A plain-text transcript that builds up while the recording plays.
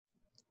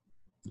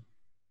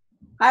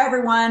Hi,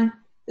 everyone.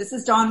 This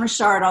is Dawn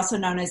Richard, also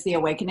known as The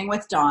Awakening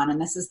with Dawn, and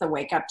this is the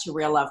Wake Up to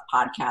Real Love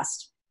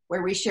podcast,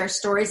 where we share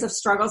stories of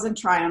struggles and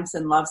triumphs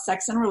in love,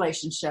 sex, and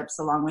relationships,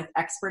 along with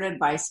expert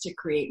advice to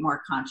create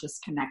more conscious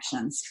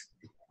connections.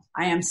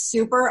 I am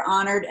super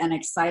honored and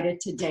excited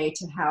today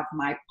to have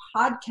my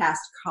podcast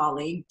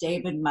colleague,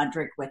 David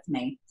Mudrick, with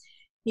me.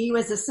 He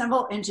was a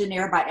civil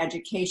engineer by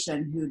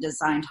education who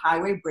designed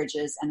highway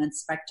bridges and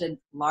inspected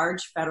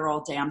large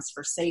federal dams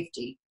for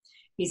safety.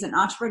 He's an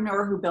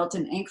entrepreneur who built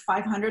an Inc.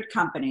 500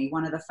 company,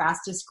 one of the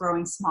fastest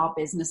growing small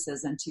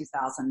businesses in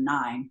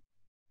 2009.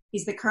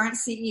 He's the current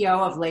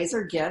CEO of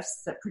Laser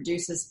Gifts that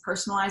produces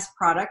personalized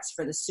products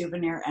for the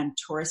souvenir and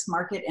tourist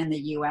market in the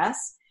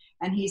U.S.,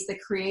 and he's the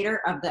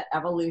creator of the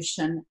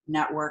Evolution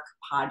Network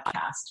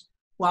podcast.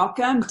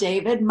 Welcome,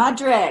 David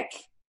Mudrick.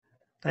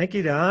 Thank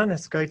you, Dawn.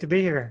 It's great to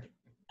be here.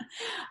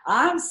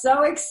 I'm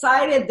so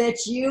excited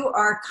that you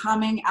are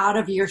coming out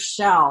of your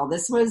shell.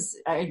 This was,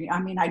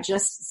 I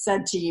just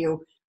said to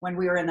you when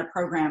we were in the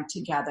program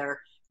together,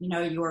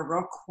 you were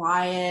real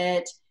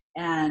quiet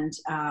and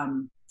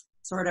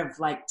sort of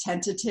like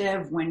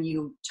tentative when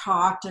you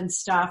talked and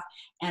stuff.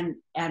 And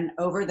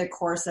over the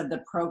course of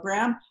the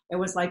program, it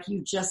was like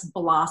you just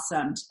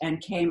blossomed and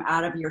came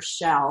out of your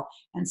shell.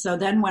 And so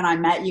then when I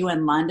met you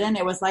in London,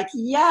 it was like,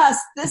 yes,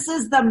 this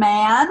is the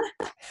man.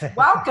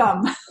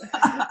 Welcome.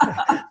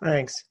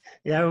 Thanks.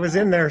 Yeah, it was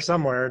in there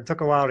somewhere. It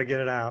took a while to get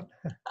it out.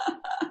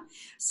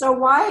 So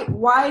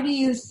why do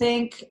you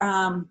think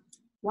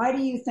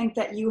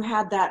that you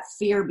had that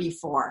fear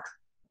before?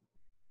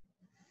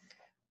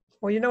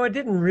 Well, I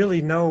didn't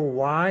really know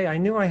why. I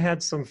knew I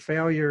had some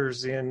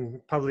failures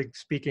in public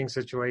speaking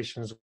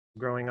situations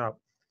growing up.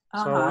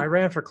 Uh-huh. So I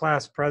ran for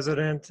class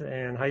president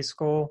in high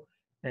school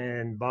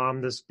and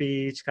bombed the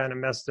speech, kind of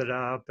messed it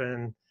up.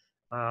 And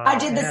I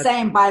did the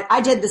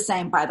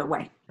same, by the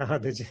way. Oh,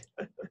 did you?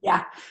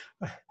 Yeah.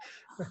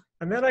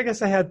 And then I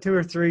guess I had two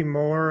or three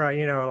more,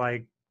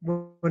 like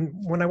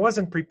when I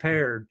wasn't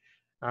prepared,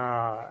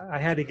 I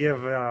had to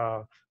give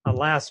a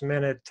last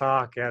minute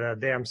talk at a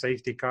dam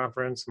safety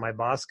conference. My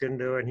boss couldn't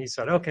do it. And he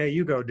said, okay,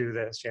 you go do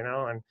this,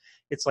 and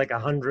it's like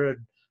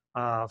 100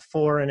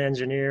 foreign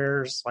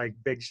engineers, like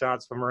big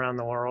shots from around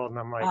the world. And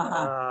I'm like,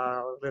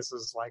 this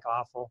is like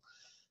awful.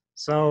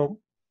 So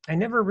I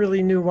never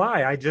really knew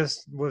why. I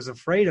just was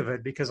afraid of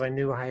it because I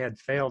knew I had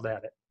failed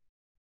at it.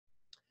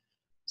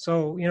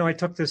 So, I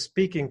took this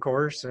speaking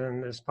course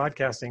and this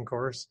podcasting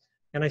course,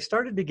 and I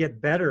started to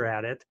get better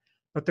at it,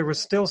 but there was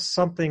still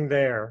something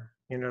there.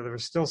 There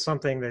was still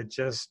something that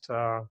just,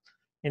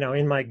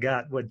 in my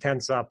gut would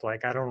tense up,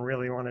 like, I don't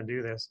really want to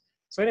do this.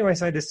 So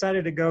anyways, I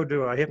decided to go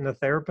to a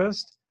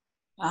hypnotherapist.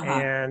 Uh-huh.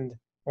 And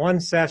one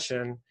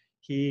session,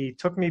 he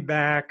took me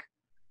back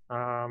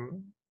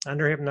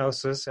under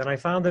hypnosis, and I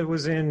found it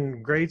was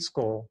in grade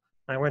school.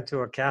 I went to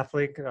a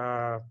Catholic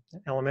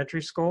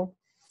elementary school.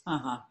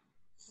 Uh-huh.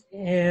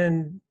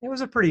 And it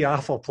was a pretty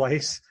awful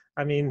place.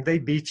 I mean, they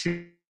beat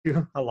you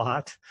a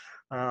lot.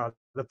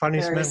 The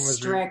punishment was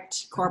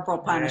strict corporal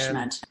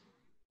punishment.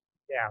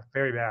 Yeah,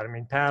 very bad. I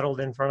mean, paddled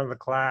in front of the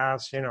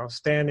class,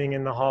 standing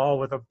in the hall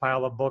with a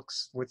pile of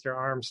books with your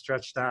arms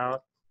stretched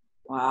out.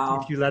 Wow.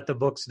 If you let the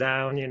books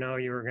down,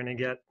 you were going to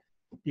get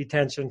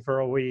detention for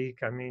a week.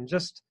 I mean,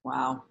 just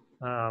wow.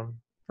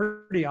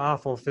 Pretty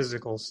awful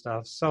physical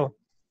stuff. So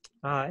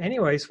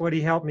anyways, what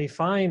he helped me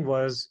find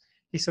was,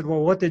 he said,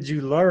 well, what did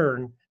you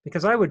learn?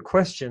 Because I would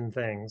question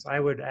things. I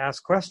would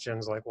ask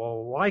questions like,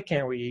 well, why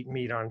can't we eat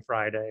meat on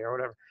Friday or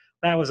whatever?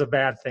 That was a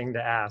bad thing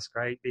to ask,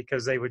 right?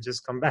 Because they would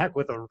just come back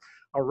with a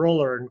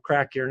roller and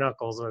crack your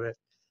knuckles with it.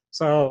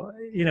 So,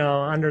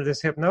 under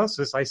this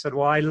hypnosis, I said,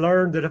 well, I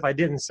learned that if I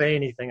didn't say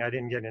anything, I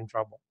didn't get in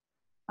trouble.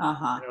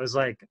 Uh-huh. It was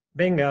like,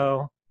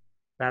 bingo,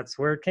 that's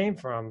where it came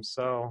from.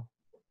 So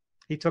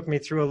he took me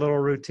through a little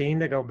routine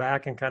to go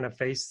back and kind of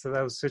face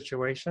those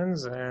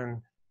situations.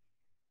 And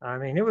I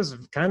mean, it was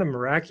kind of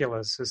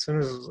miraculous. As soon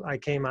as I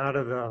came out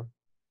of the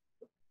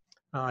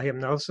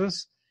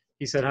hypnosis,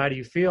 he said, how do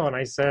you feel? And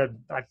I said,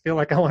 I feel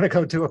like I want to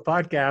go do a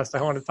podcast.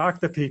 I want to talk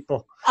to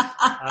people.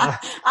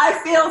 I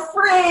feel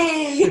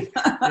free.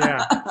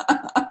 Yeah.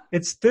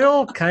 It's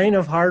still kind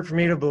of hard for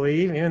me to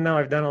believe, even though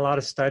I've done a lot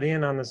of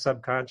studying on the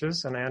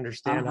subconscious and I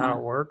understand how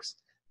it works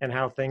and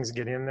how things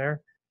get in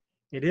there.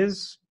 It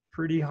is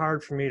pretty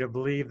hard for me to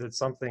believe that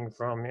something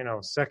from,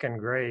 second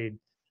grade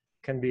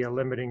can be a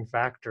limiting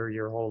factor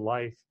your whole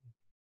life.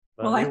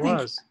 But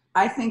well,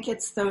 I think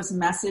it's those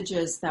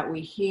messages that we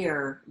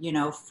hear,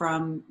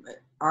 from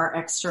our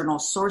external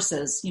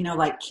sources,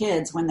 like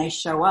kids, when they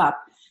show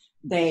up,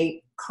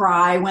 they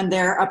cry when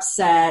they're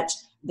upset,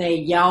 they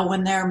yell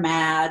when they're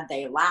mad,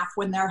 they laugh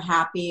when they're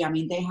happy. I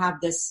mean, they have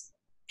this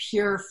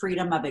pure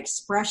freedom of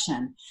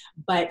expression.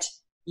 But,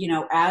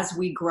 as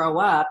we grow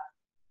up,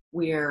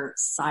 we're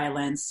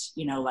silenced,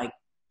 like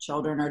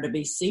children are to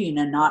be seen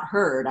and not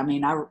heard. I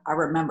mean, I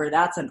remember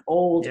that's an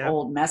old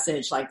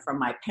message, like from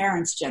my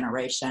parents'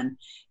 generation.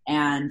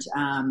 And,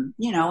 and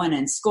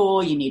in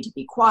school, you need to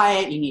be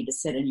quiet. You need to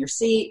sit in your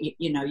seat.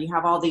 You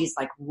have all these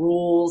like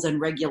rules and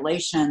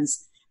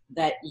regulations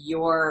that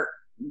your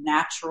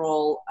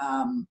natural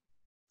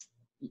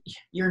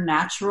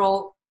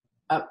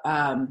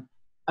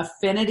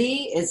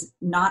affinity is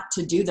not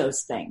to do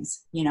those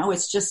things.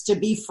 It's just to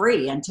be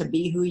free and to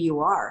be who you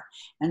are.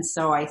 And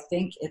so I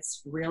think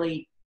it's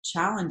really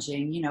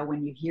challenging,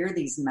 when you hear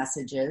these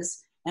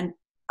messages. And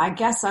I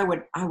guess I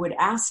would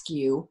ask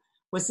you,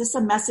 was this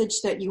a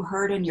message that you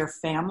heard in your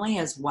family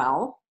as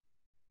well?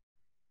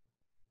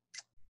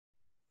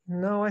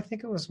 No, I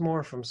think it was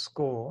more from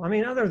school. I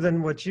mean, other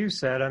than what you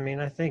said, I mean,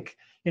 I think,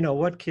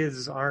 what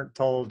kids aren't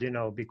told,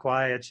 be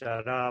quiet,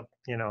 shut up,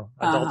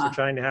 adults are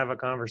trying to have a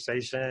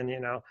conversation,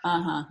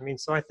 I mean,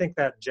 so I think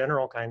that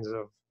general kinds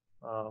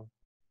of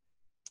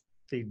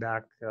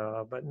feedback,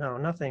 but no,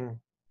 nothing.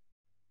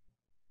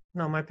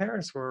 No, my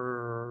parents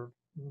were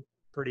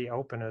pretty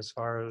open as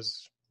far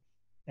as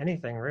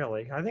anything,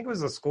 really. I think it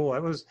was the school.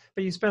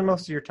 But you spend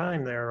most of your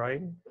time there,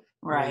 right?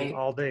 Right. I mean,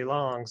 all day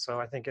long. So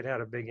I think it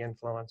had a big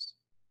influence.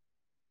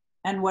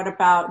 And what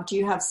about, do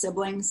you have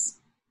siblings?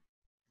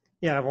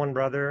 Yeah, I have one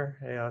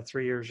brother,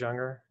 3 years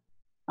younger.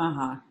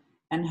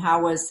 And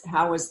how was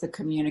the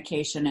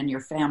communication in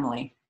your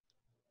family?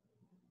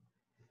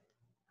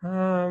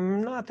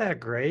 Not that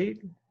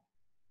great.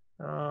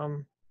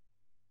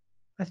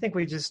 I think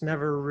we just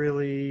never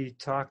really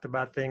talked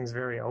about things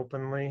very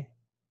openly,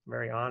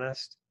 very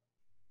honest.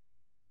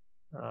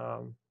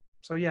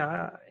 So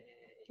yeah,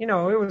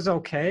 it was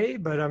okay,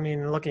 but I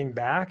mean, looking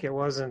back, it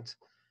wasn't.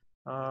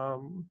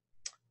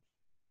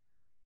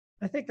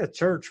 I think the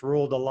church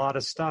ruled a lot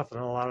of stuff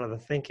and a lot of the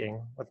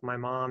thinking with my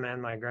mom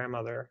and my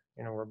grandmother.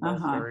 We're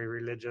both very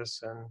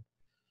religious, and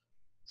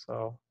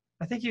so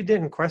I think you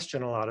didn't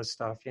question a lot of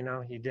stuff.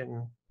 You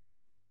didn't.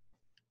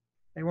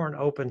 They weren't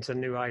open to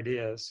new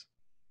ideas.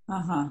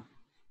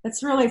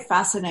 It's really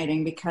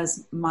fascinating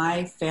because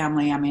my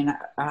family, I mean,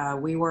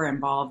 we were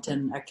involved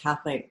in a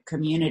Catholic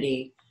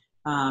community,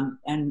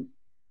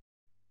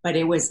 but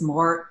it was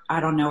more, I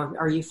don't know,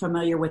 are you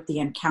familiar with the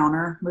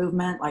Encounter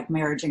movement, like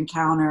Marriage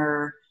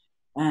Encounter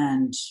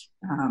and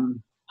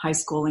High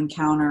School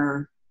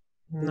Encounter?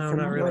 No,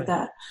 not really. With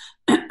that?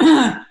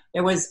 I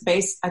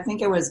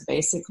think it was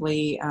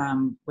basically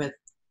with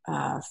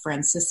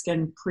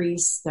Franciscan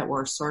priests that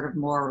were sort of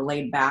more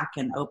laid back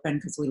and open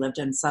because we lived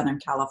in Southern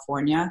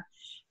California.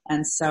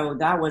 And so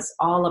that was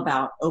all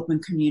about open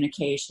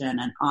communication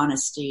and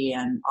honesty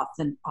and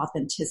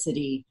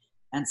authenticity.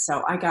 And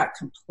so I got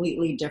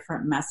completely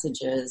different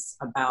messages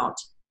about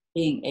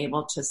being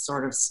able to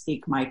sort of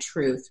speak my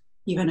truth,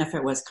 even if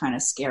it was kind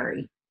of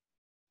scary.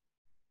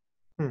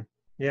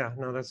 Yeah,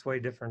 no, that's way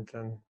different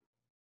than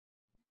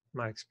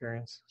my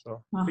experience.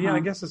 So, but yeah,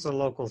 I guess it's a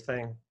local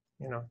thing.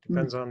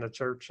 Depends on the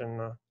church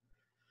and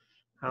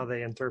how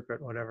they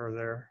interpret whatever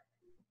their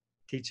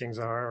teachings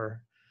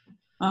are.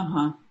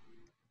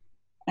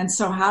 And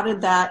so how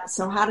did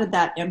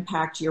that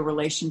impact your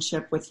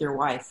relationship with your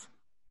wife?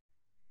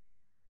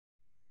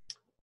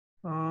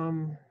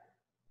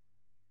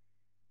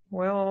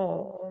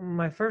 Well,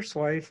 my first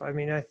wife, I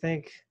mean, I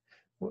think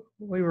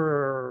we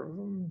were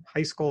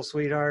high school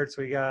sweethearts.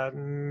 We got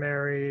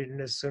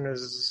married as soon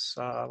as,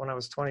 when I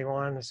was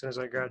 21, as soon as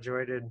I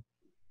graduated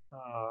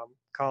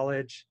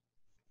college.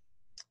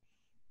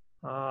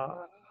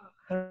 I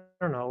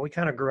don't know. We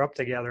kind of grew up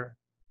together.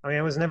 I mean,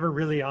 I was never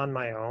really on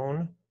my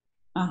own,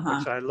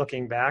 which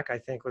looking back, I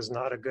think was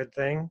not a good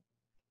thing.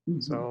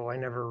 So I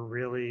never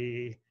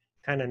really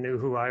kind of knew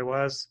who I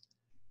was.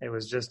 It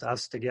was just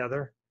us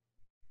together.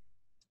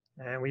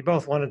 And we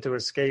both wanted to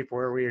escape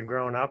where we had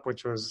grown up,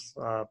 which was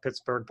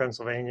Pittsburgh,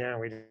 Pennsylvania. And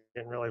we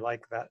didn't really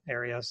like that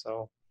area.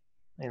 So,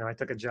 I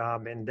took a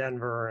job in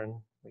Denver, and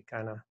we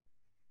kind of,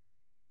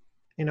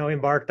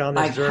 embarked on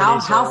this journey.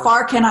 How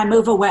far can I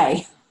move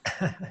away?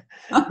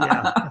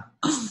 Yeah.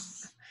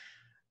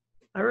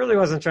 I really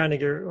wasn't trying to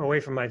get away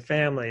from my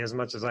family as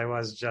much as I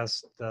was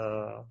just,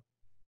 I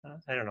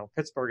don't know,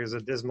 Pittsburgh is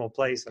a dismal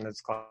place and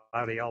it's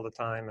cloudy all the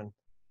time. And,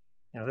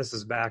 this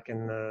is back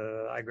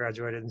I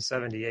graduated in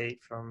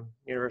 78 from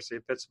University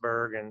of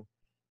Pittsburgh, and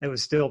it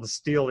was still the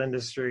steel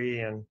industry,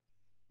 and,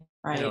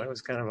 it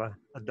was kind of a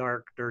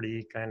dark,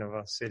 dirty kind of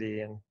a city.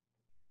 And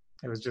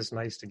it was just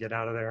nice to get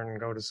out of there and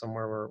go to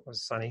somewhere where it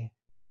was sunny.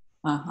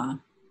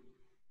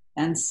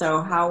 And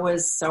so how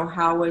was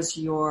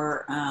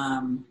your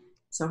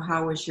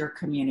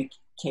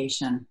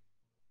communication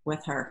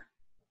with her?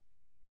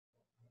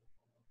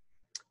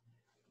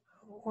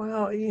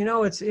 Well,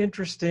 it's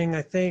interesting.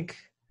 I think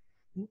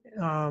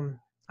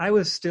I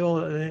was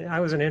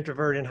an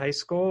introvert in high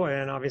school,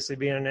 and obviously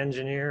being an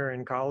engineer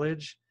in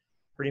college,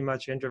 pretty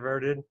much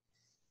introverted.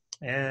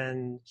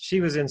 And she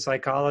was in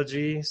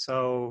psychology,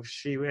 so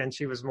she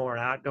was more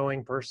an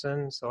outgoing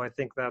person. So I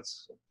think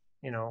that's,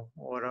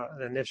 what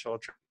the initial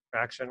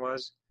attraction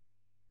was.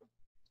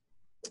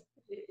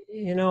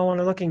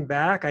 When looking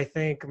back, I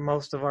think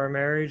most of our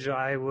marriage,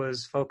 I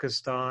was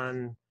focused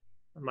on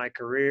my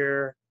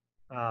career,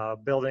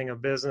 building a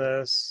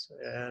business,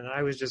 and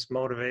I was just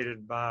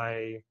motivated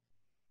by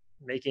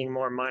making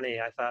more money.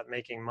 I thought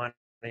making money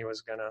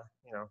was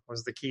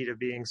was the key to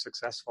being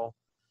successful.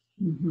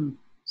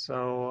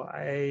 So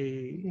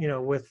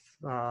with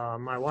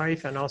my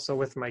wife and also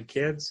with my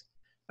kids,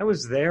 I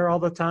was there all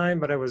the time,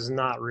 but I was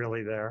not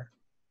really there.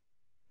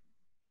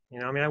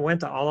 I went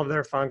to all of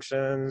their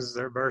functions,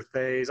 their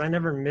birthdays. I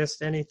never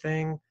missed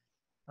anything,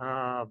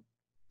 but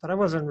I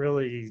wasn't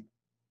really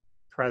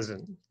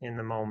present in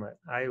the moment.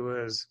 I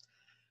was,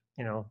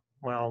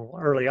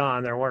 early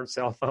on there weren't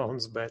cell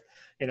phones, but,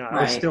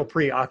 I was still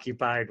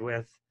preoccupied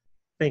with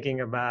thinking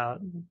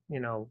about,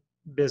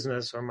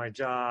 business or my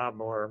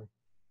job or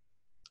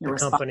your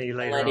the company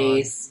later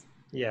on.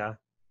 Yeah.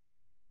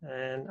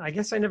 And I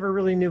guess I never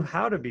really knew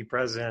how to be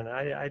present.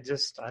 I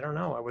don't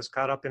know. I was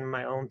caught up in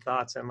my own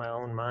thoughts and my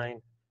own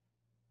mind.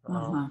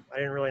 I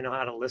didn't really know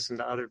how to listen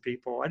to other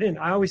people.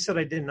 I always said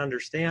I didn't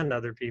understand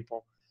other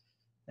people.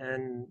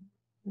 And,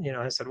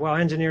 I said, well,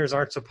 engineers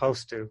aren't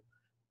supposed to,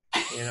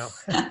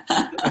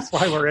 that's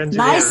why we're engineers.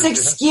 Nice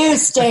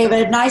excuse,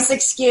 David. Nice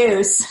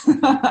excuse.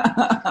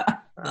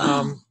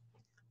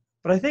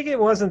 But I think it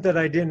wasn't that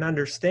I didn't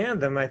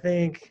understand them. I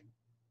think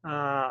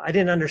I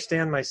didn't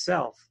understand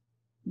myself.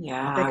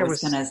 Yeah, I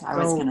was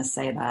gonna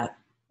say that.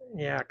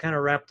 Yeah, kind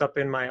of wrapped up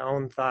in my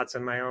own thoughts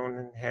and my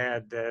own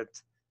head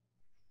that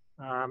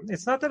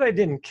it's not that I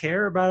didn't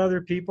care about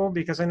other people,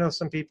 because I know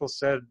some people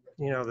said,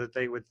 that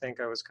they would think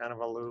I was kind of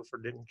aloof or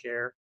didn't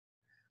care.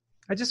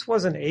 I just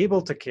wasn't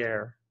able to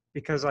care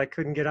because I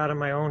couldn't get out of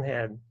my own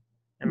head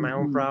and my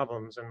own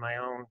problems and my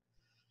own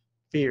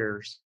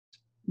fears.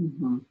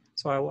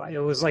 So it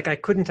was like I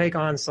couldn't take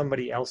on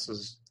somebody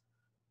else's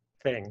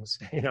things.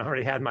 I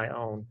already had my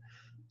own.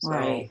 So,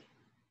 right.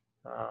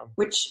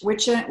 Which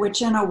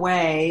in a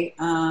way,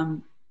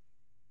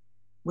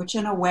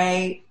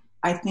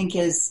 I think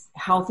is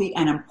healthy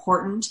and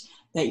important,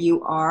 that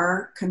you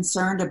are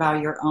concerned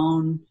about your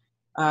own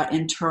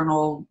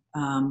internal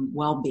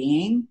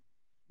well-being.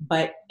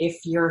 But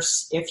if you're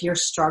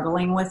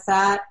struggling with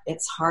that,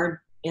 it's hard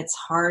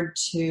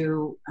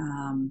to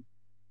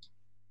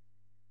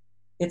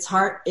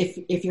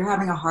if you're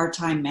having a hard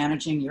time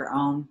managing your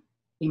own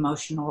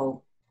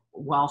emotional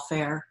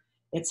welfare,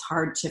 it's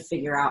hard to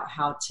figure out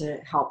how to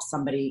help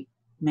somebody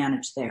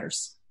manage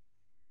theirs.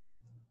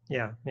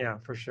 Yeah,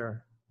 for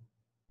sure.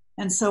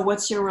 And so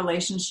what's your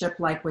relationship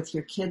like with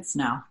your kids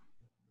now?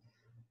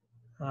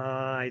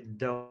 I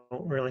don't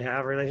really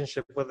have a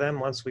relationship with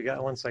them once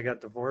I got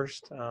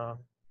divorced from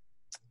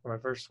my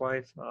first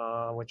wife,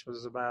 which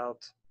was about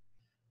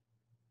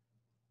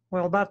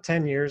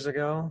 10 years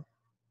ago.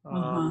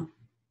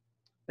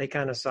 They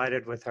kind of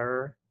sided with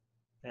her,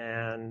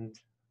 and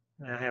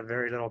I have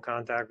very little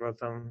contact with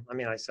them.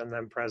 I send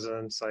them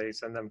presents, I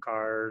send them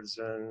cards,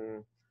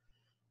 and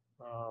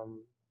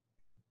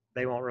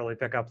they won't really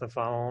pick up the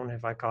phone.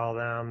 If I call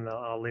them,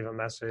 I'll leave a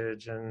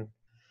message. And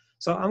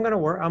so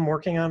I'm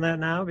working on that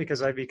now,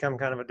 because I've become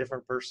kind of a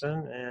different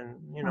person,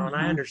 and, and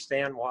I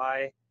understand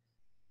why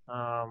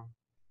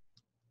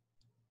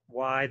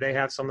they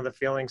have some of the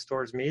feelings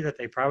towards me that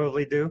they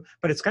probably do.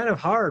 But it's kind of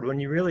hard when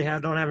you really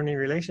don't have any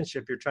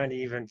relationship. You're trying to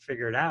even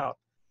figure it out.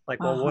 Like,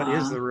 well, what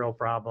is the real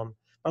problem?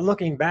 But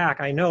looking back,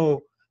 I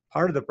know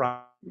part of the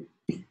problem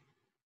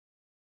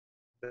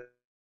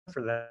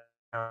for that.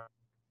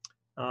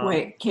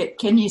 Wait,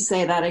 can you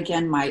say that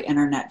again? My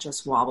internet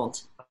just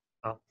wobbled.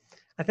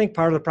 I think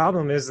part of the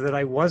problem is that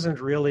I wasn't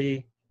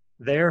really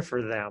there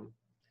for them.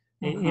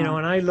 And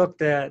I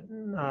looked at,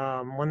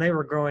 when they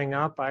were growing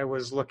up, I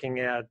was looking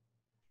at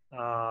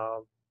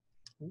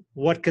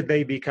what could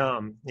they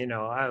become?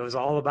 I was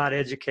all about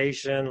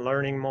education,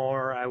 learning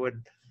more. I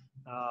would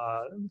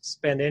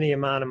spend any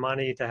amount of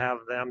money to have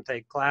them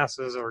take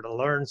classes or to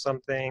learn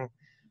something.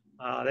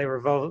 They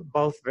were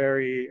both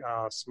very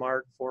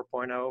smart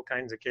 4.0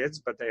 kinds of kids,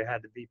 but they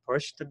had to be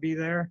pushed to be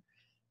there.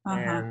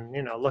 And,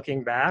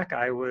 looking back,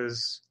 I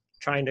was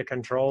trying to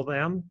control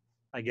them,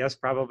 I guess,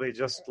 probably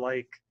just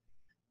like,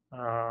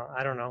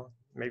 I don't know,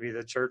 maybe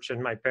the church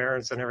and my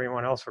parents and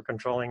everyone else were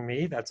controlling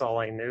me. That's all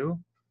I knew.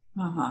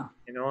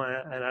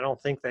 And I don't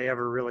think they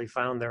ever really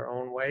found their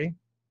own way.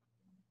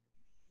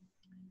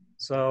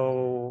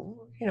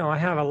 So, I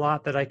have a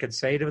lot that I could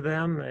say to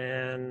them,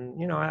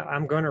 and,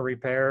 I'm going to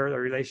repair the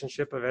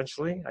relationship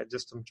eventually. I'm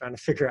trying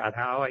to figure out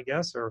how, I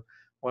guess, or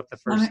what the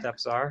first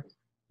steps are.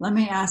 Let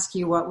me ask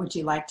you, what would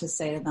you like to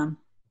say to them?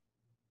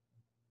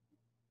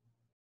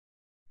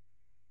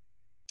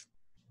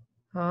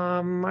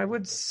 I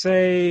would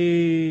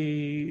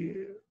say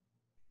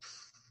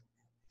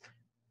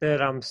that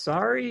I'm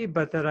sorry,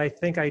 but that I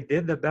think I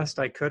did the best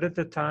I could at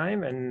the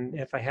time. And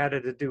if I had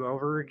it to do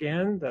over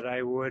again, that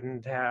I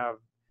wouldn't have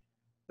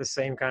the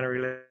same kind of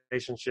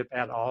relationship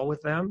at all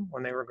with them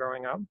when they were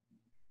growing up.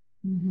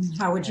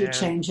 How would you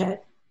change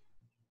it?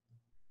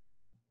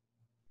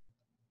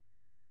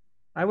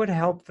 I would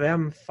help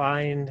them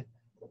find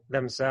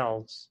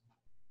themselves,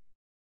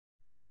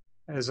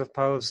 as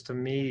opposed to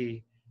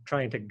me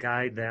trying to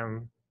guide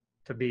them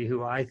to be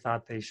who I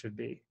thought they should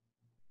be.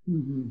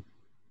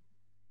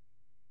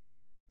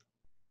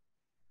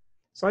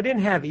 So I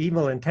didn't have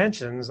evil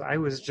intentions. I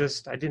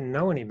didn't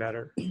know any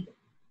better.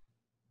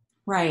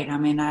 Right. I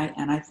mean,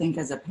 I think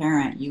as a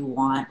parent, you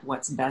want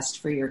what's best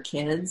for your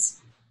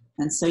kids.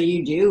 And so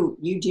you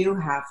do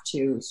have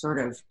to sort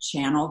of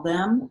channel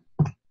them.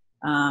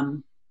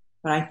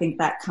 But I think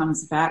that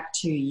comes back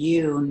to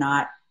you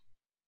not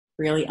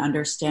really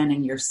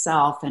understanding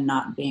yourself and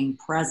not being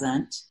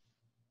present.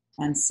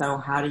 And so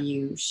how do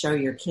you show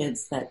your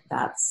kids that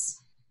that's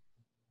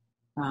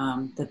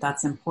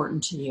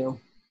important to you?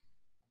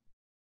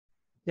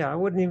 Yeah, I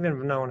wouldn't even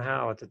have known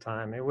how at the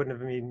time. It wouldn't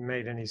have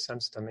made any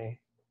sense to me.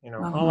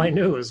 Uh-huh. All I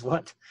knew is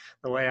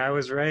the way I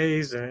was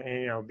raised,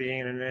 and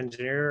being an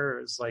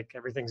engineer is like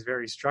everything's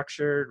very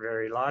structured,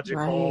 very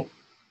logical.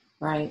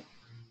 Right.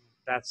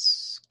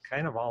 That's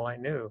kind of all I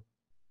knew.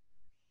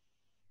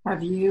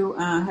 Have you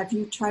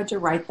tried to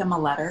write them a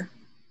letter?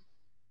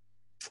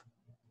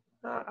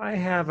 I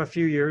have a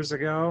few years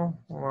ago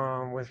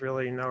with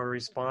really no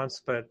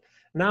response, but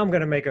now I'm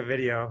going to make a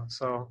video.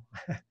 So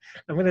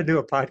I'm going to do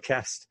a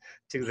podcast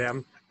to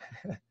them.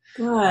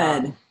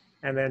 Good.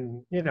 And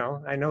then,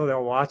 I know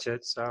they'll watch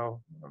it.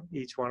 So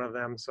each one of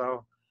them.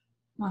 So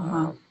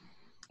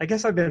I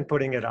guess I've been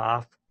putting it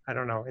off. I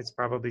don't know. It's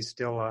probably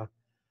still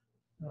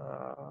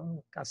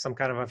got some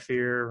kind of a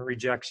fear,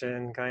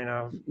 rejection kind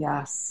of.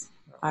 Yes,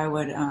 I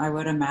would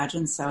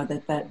imagine so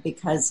that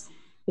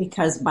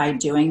because by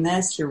doing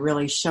this, you're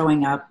really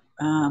showing up,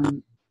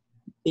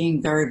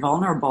 being very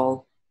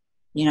vulnerable,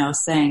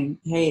 saying,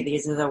 hey,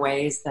 these are the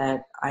ways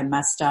that I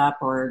messed up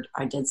or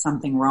I did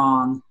something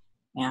wrong.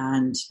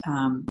 And,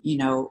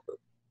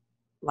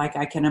 like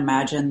I can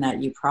imagine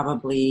that you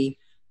probably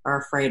are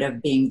afraid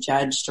of being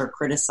judged or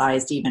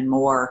criticized even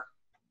more,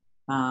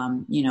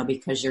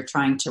 because you're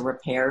trying to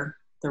repair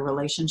the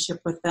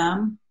relationship with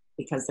them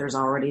because there's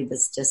already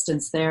this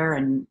distance there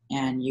and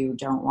you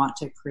don't want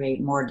to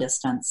create more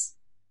distance.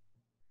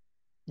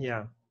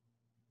 Yeah.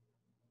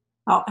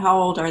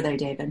 How old are they,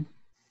 David?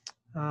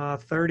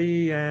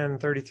 30 and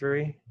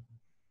 33.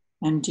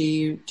 And do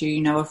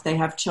you know if they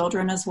have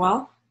children as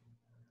well?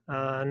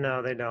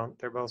 No, they don't.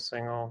 They're both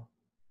single.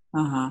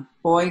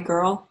 Boy,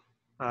 girl?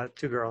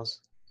 2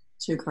 girls.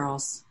 2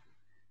 girls.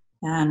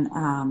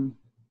 And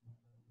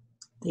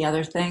the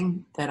other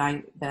thing that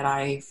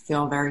I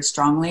feel very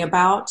strongly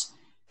about,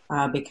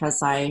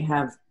 because I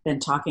have been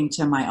talking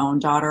to my own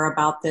daughter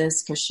about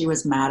this because she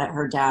was mad at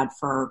her dad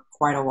for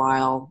quite a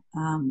while,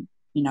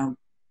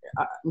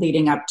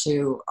 leading up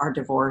to our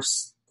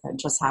divorce that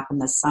just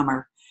happened this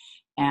summer.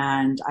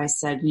 And I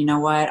said, you know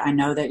what? I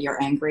know that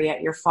you're angry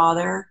at your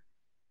father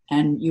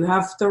and you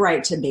have the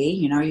right to be,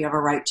 you have a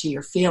right to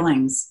your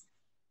feelings.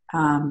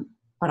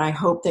 But I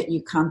hope that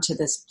you come to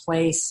this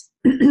place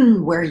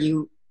where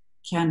you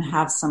can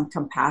have some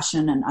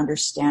compassion and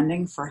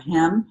understanding for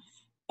him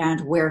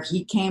and where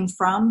he came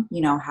from,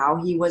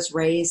 how he was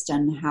raised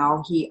and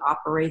how he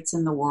operates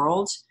in the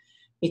world.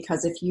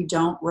 Because if you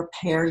don't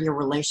repair your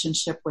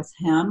relationship with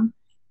him,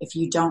 if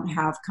you don't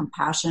have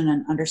compassion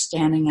and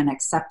understanding and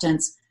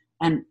acceptance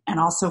and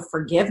also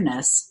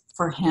forgiveness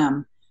for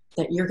him,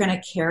 that you're going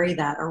to carry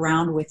that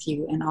around with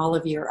you in all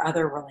of your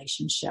other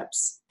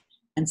relationships.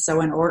 And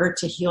so in order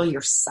to heal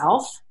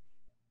yourself,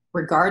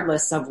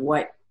 regardless of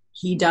what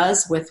he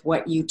does with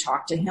what you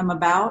talk to him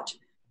about,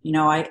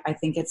 I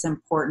think it's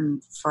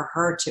important for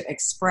her to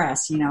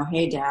express,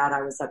 hey, Dad,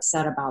 I was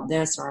upset about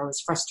this, or I was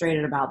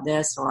frustrated about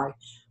this, or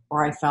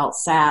I felt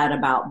sad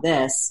about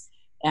this.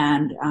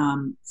 And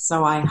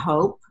so I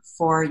hope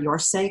for your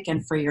sake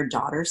and for your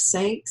daughter's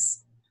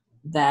sakes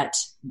that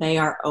they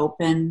are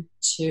open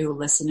to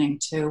listening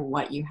to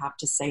what you have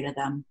to say to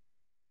them,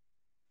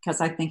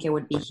 because I think it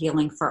would be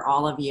healing for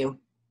all of you.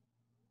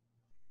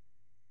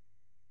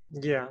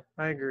 Yeah,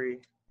 I agree.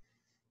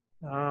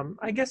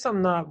 I guess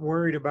I'm not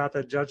worried about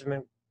the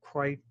judgment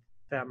quite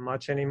that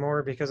much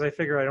anymore because I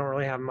figure I don't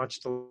really have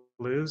much to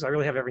lose. I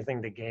really have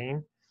everything to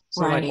gain.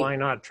 So why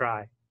not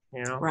try?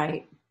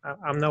 Right.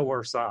 I'm no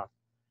worse off.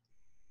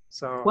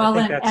 So well, I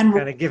think that's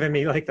kind of given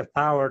me like the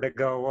power to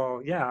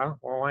go,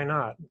 why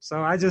not?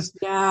 So I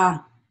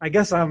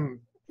guess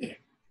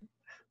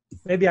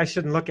maybe I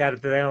shouldn't look at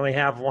it that I only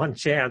have one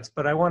chance,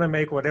 but I want to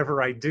make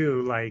whatever I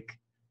do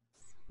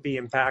be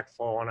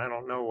impactful, and I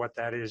don't know what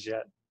that is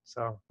yet.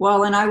 So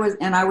well, and I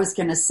was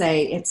going to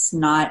say it's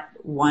not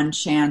one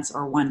chance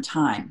or one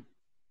time.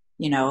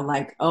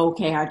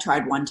 Okay, I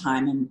tried one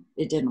time and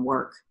it didn't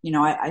work.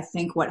 I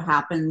think what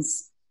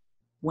happens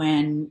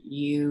when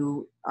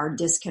you are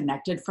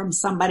disconnected from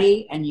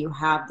somebody and you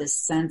have this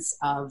sense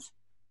of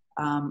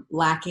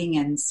lacking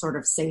in sort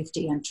of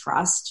safety and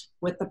trust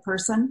with the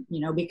person,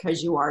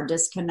 because you are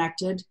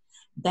disconnected,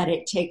 that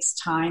it takes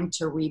time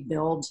to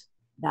rebuild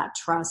that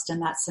trust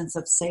and that sense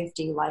of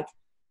safety. Like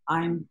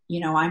I'm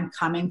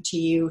coming to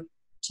you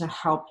to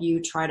help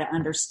you try to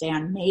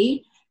understand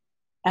me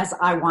as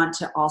I want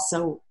to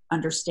also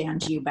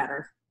understand you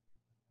better.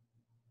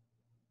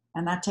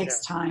 And that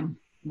takes time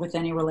with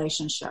any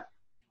relationship.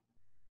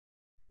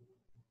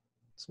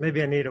 So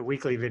maybe I need a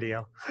weekly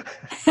video.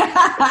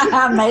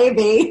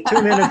 Maybe.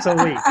 2 minutes a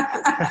week.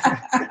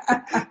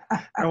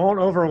 I won't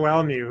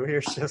overwhelm you.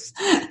 It's just.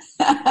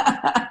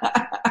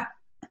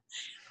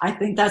 I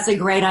think that's a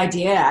great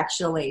idea,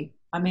 actually.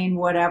 I mean,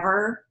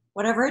 whatever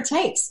it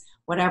takes.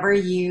 whatever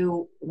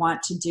you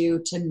want to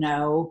do to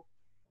know.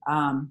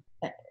 And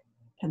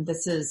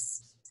this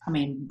is, I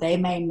mean, they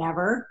may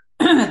never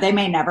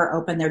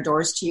open their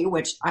doors to you,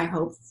 which I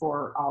hope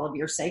for all of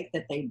your sake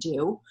that they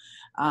do,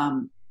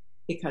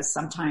 because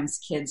sometimes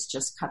kids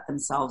just cut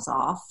themselves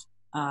off.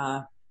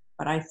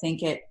 But I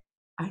think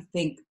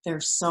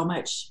there's so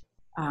much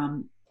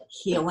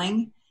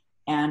healing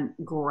and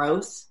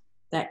growth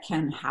that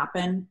can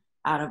happen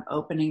out of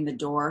opening the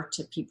door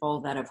to people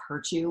that have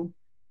hurt you.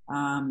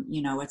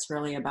 It's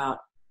really about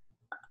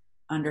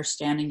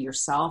understanding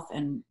yourself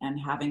and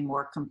having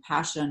more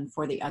compassion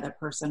for the other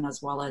person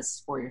as well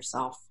as for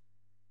yourself.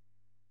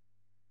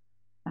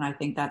 And I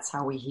think that's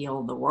how we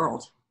heal the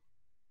world.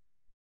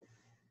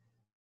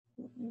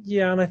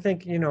 Yeah, and I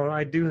think,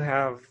 I do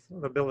have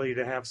the ability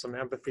to have some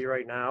empathy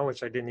right now,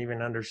 which I didn't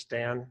even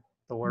understand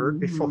the word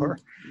before.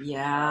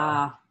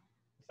 Yeah.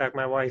 In fact,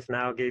 my wife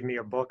now gave me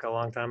a book a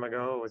long time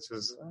ago, which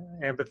was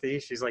empathy.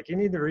 She's like, you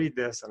need to read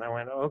this. And I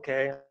went,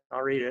 okay,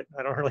 I'll read it.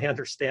 I don't really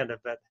understand it,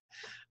 but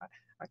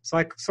so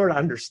I sort of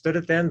understood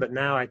it then, but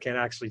now I can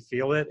actually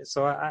feel it.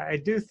 So I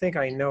do think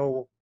I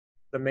know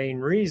the main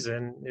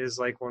reason is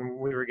like when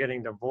we were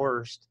getting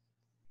divorced,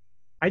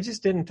 I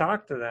just didn't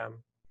talk to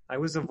them. I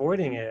was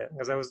avoiding it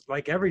because I was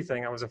like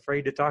everything. I was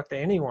afraid to talk to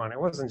anyone.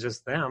 It wasn't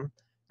just them.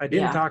 I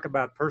didn't talk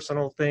about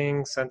personal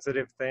things,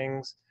 sensitive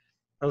things.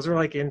 Those are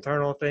like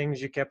internal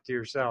things you kept to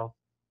yourself.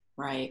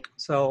 Right.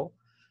 So,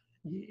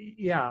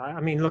 yeah,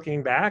 I mean,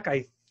 looking back,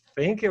 I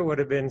think it would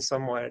have been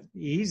somewhat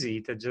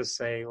easy to just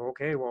say,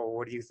 okay, well,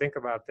 what do you think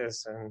about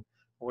this? And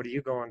what are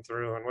you going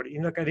through? And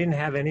look, I didn't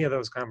have any of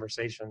those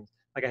conversations.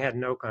 Like I had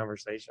no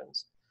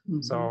conversations.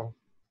 Mm-hmm. So,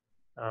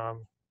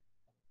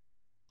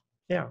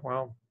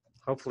 well,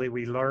 hopefully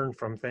we learn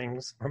from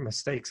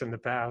mistakes in the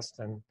past,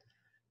 and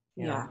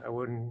you know, I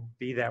wouldn't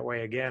be that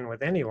way again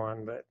with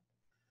anyone, but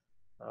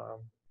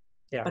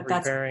but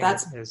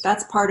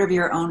that's part of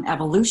your own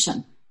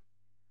evolution.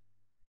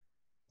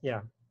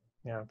 Yeah,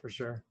 for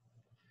sure.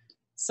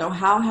 So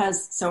how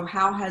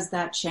has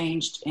that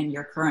changed in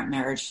your current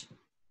marriage?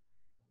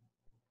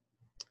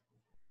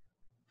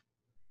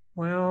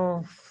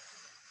 Well,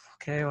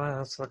 okay, well,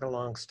 that's like a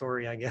long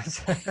story, I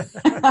guess.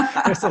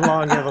 It's a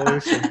long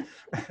evolution.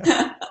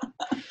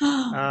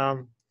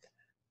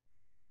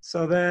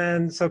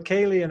 So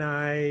Kaylee and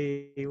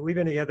I, we've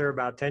been together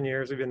about 10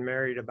 years. We've been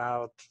married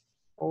about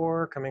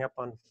 4, coming up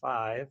on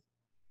 5.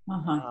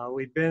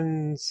 We've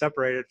been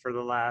separated for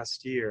the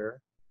last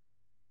year.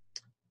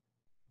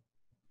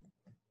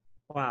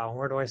 Wow,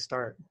 where do I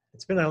start?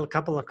 It's been a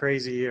couple of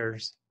crazy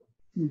years.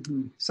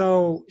 Mm-hmm.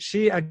 So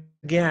she,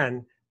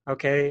 again,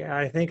 okay,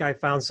 I think I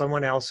found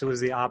someone else who was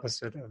the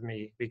opposite of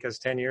me, because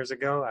 10 years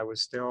ago I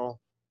was still,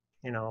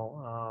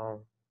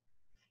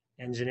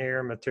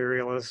 engineer,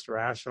 materialist,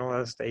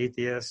 rationalist,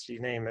 atheist, you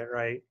name it,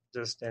 right?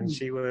 And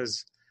she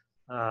was,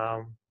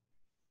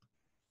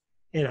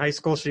 in high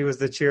school, she was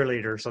the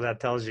cheerleader. So that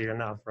tells you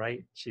enough,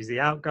 right? She's the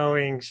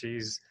outgoing,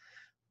 she's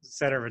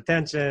center of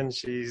attention,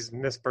 she's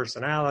Miss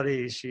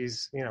Personality,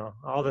 she's,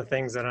 all the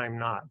things that I'm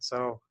not.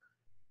 So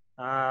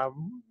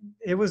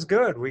it was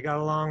good. We got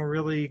along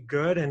really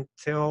good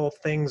until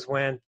things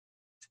went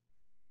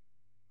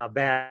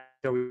bad.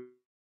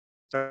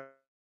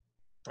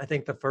 I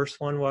think the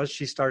first one was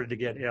she started to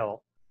get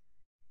ill.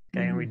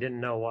 Okay, and we didn't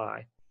know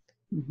why.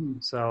 Mm-hmm.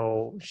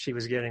 So she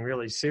was getting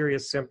really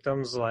serious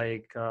symptoms,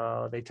 like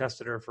they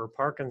tested her for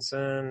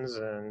Parkinson's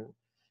and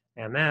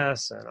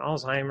MS and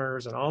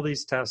Alzheimer's and all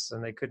these tests,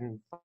 and they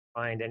couldn't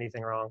find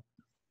anything wrong.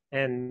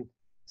 And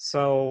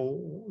so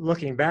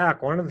looking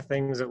back, one of the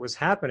things that was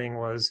happening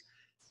was,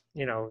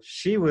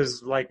 she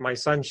was like my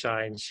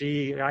sunshine.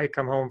 I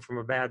come home from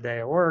a bad day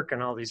at work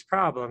and all these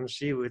problems.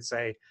 She would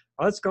say,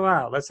 well, let's go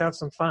out, let's have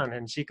some fun.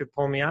 And she could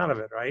pull me out of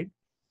it, right?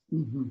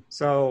 Mm-hmm.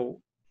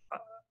 So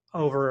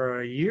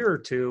over a year or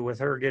two, with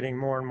her getting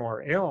more and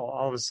more ill,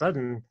 all of a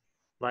sudden,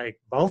 like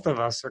both of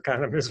us are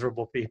kind of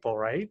miserable people,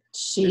 right?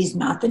 She's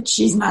not the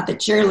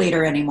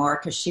cheerleader anymore,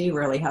 because she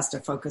really has to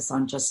focus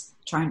on just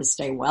trying to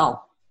stay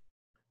well.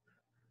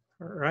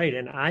 Right.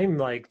 And I'm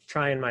like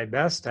trying my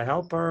best to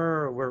help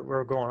her.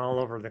 We're going all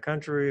over the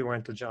country. We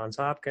went to Johns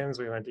Hopkins.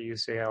 We went to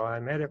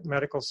UCLA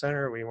Medical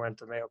Center. We went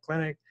to Mayo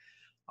Clinic.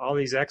 All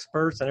these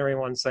experts, and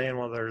everyone's saying,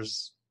 well,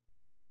 there's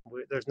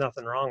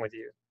nothing wrong with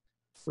you.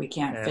 We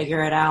can't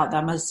figure it out.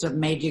 That must have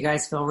made you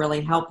guys feel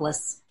really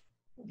helpless.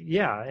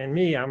 Yeah. And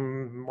me,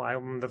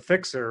 I'm the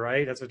fixer,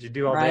 right? That's what you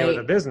do all day with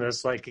a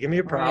business. Like, give me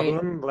a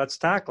problem. Let's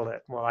tackle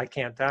it. Well, I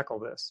can't tackle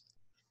this.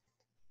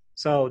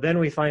 So then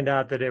we find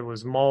out that it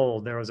was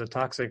mold. There was a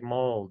toxic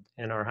mold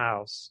in our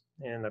house,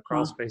 in the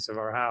crawl space of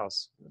our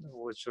house,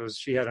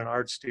 she had an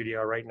art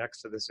studio right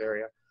next to this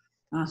area.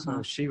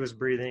 So she was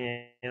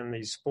breathing in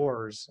these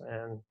spores,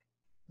 and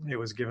it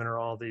was giving her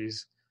all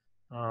these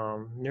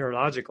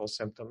neurological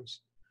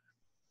symptoms.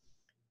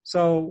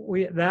 So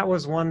that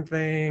was one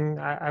thing.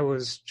 I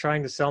was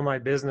trying to sell my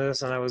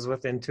business, and I was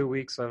within 2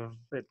 weeks of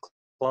it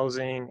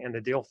closing, and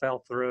the deal fell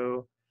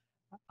through.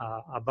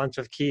 A bunch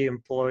of key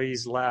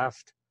employees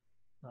left.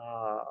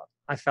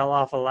 I fell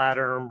off a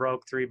ladder and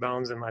broke 3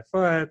 bones in my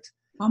foot.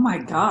 Oh my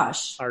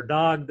gosh. Our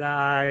dog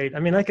died.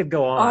 I mean, I could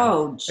go on.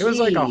 Oh, geez. It was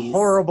like a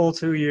horrible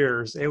 2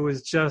 years. It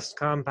was just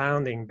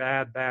compounding,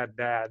 bad, bad,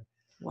 bad.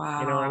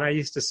 Wow. And I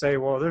used to say,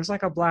 well, there's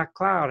like a black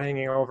cloud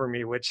hanging over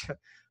me, which,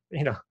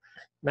 you know,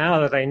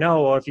 now that I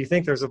know, well, if you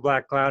think there's a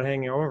black cloud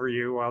hanging over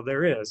you, well,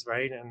 there is,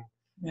 right? And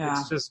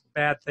it's just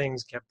bad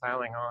things kept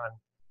piling on.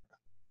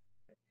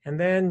 And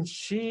then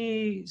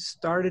she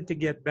started to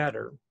get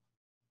better.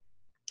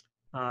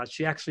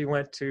 She actually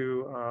went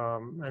to a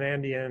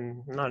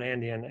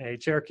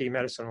Cherokee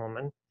medicine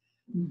woman,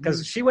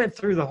 because she went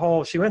through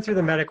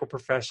the medical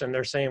profession.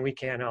 They're saying, we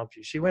can't help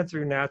you. She went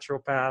through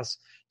naturopaths.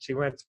 She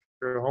went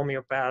through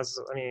homeopaths.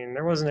 I mean,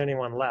 there wasn't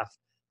anyone left.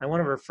 And one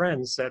of her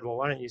friends said, well,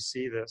 why don't you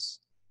see this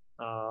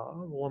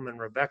woman,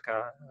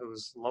 Rebecca,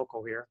 who's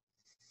local here?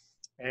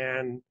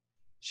 And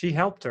she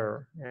helped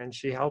her,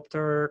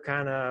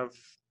 kind of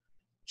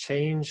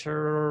change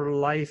her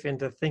life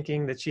into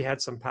thinking that she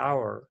had some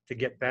power to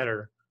get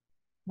better.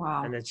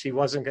 Wow. And that she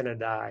wasn't going to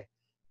die.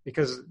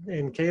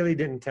 And Kaylee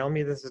didn't tell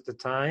me this at the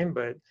time,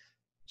 but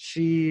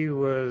she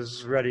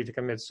was ready to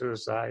commit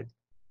suicide.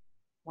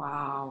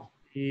 Wow.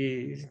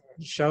 He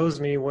shows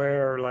me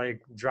where,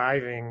 like,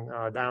 driving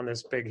down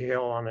this big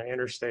hill on the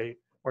interstate,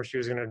 where she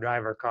was going to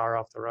drive her car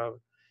off the road,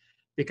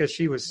 because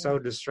she was so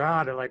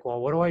distraught. Like,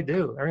 well, what do I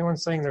do?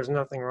 Everyone's saying there's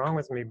nothing wrong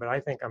with me, but I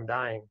think I'm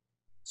dying.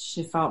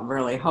 She felt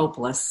really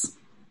hopeless.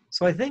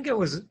 So I think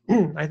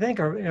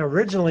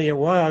originally it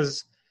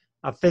was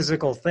a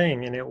physical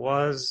thing, and it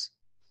was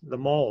the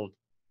mold.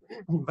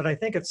 But I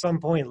think at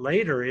some point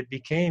later, it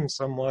became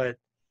somewhat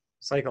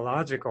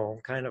psychological,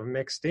 kind of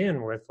mixed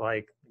in with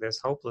like this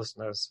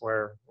hopelessness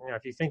where,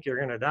 if you think you're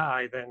going to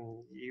die,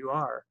 then you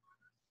are.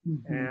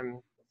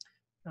 And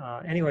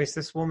anyways,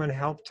 this woman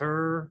helped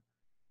her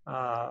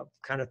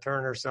kind of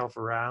turn herself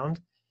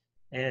around.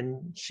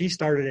 And she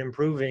started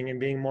improving and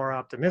being more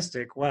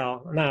optimistic.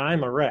 Well, now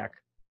I'm a wreck.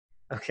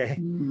 Okay.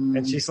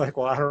 And she's like,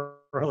 well, I don't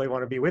really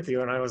want to be with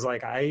you. And I was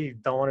like, I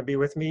don't want to be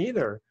with me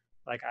either.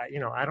 Like, I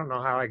don't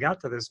know how I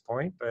got to this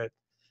point, but,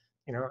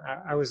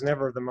 I was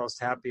never the most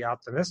happy,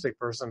 optimistic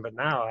person, but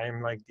now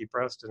I'm like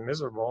depressed and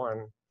miserable,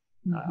 and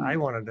I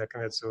wanted to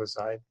commit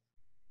suicide.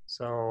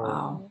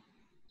 So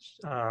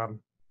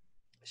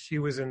she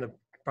was in the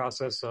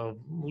process of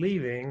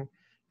leaving,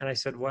 and I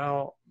said,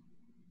 well,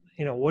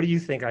 what do you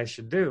think I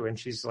should do? And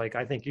she's like,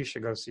 I think you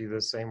should go see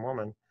this same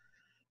woman.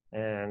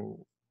 And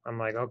I'm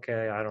like,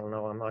 okay, I don't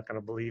know. I'm not going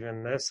to believe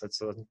in this.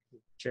 It's a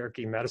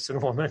Cherokee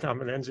medicine woman.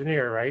 I'm an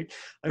engineer, right?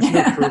 There's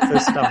no proof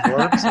this stuff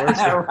works.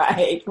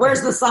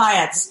 Where's the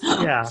science?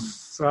 Yeah.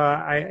 So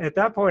at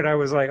that point, I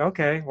was like,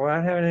 okay, well, I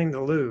don't have anything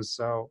to lose,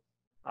 so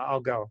I'll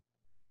go.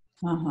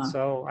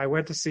 So I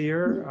went to see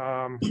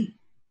her.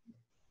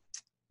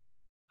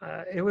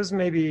 It was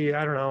maybe,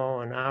 I don't know,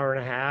 an hour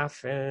and a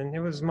half, and it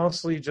was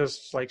mostly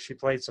just like she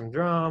played some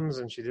drums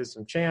and she did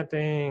some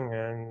chanting,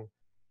 and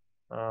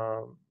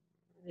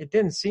it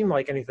didn't seem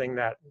like anything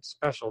that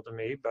special to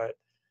me. But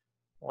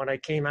when I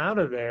came out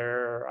of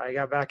there, I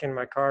got back in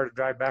my car to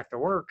drive back to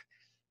work,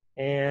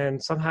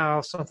 and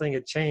somehow something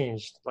had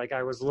changed. Like,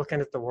 I was looking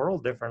at the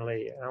world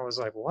differently, and I was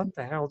like, what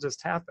the hell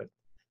just happened?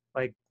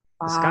 Like,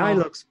 the sky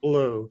looks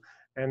blue.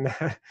 And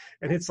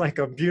it's like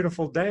a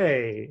beautiful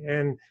day.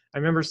 And I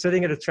remember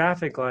sitting at a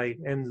traffic light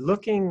and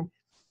looking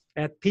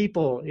at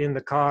people in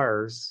the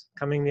cars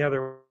coming the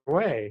other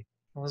way.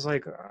 I was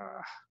like,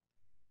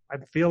 I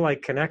feel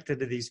like connected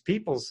to these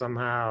people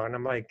somehow. And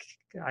I'm like,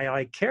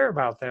 I care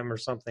about them or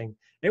something.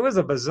 It was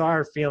a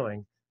bizarre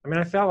feeling. I mean,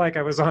 I felt like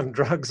I was on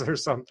drugs or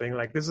something.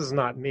 Like, this is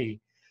not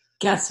me.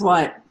 Guess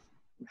what?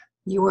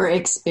 You were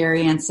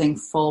experiencing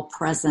full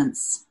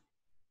presence.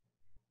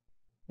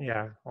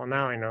 Yeah, well,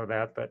 now I know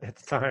that, but at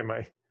the time,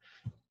 I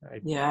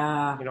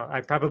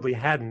probably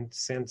hadn't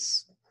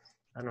since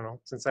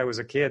I was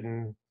a kid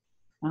and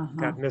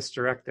got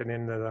misdirected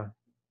into the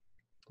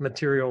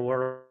material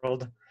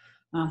world.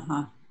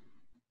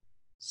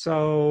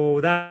 So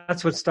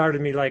that's what started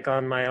me, like,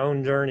 on my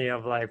own journey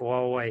of like,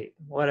 well, wait,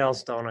 what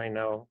else don't I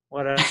know?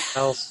 What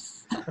else?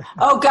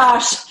 Oh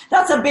gosh,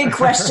 that's a big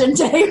question,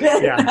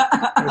 David.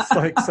 Yeah, it's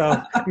like,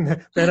 so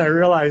then I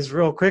realized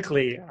real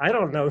quickly, I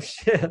don't know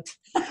shit.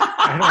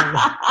 I don't know.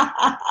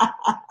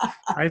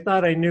 I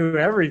thought I knew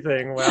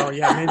everything. Well,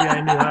 yeah, maybe I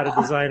knew how to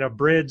design a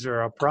bridge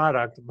or a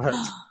product, but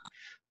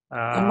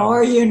the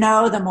more you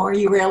know, the more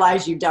you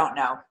realize you don't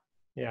know.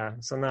 Yeah,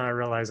 so now I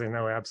realize I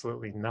know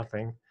absolutely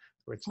nothing,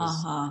 which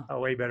is a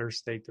way better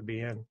state to be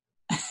in.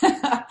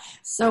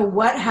 So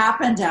what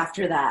happened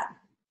after that?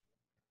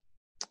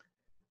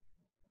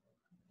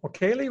 Well,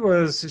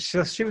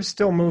 Kaylee she was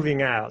still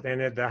moving out,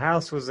 and the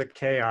house was a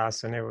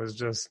chaos, and it was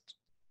just,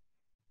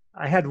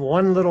 I had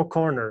one little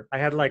corner. I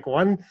had like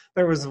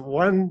there was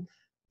one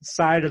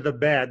side of the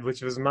bed,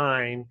 which was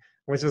mine,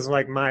 which was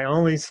like my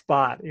only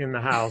spot in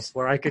the house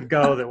where I could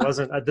go that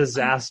wasn't a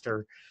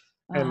disaster.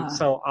 And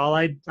so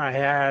I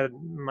had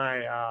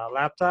my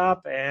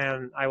laptop,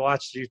 and I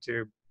watched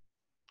YouTube,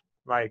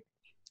 like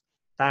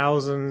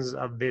thousands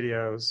of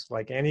videos,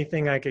 like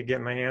anything I could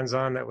get my hands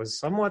on that was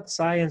somewhat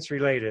science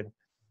related.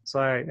 So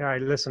I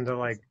listened to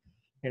like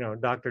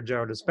Dr.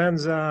 Joe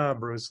Dispenza,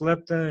 Bruce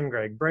Lipton,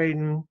 Greg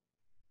Braden,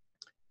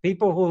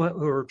 people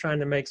who are trying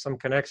to make some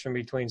connection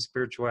between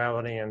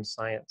spirituality and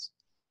science.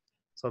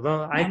 So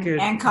though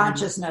and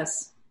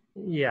consciousness.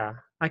 Yeah,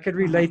 I could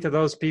relate to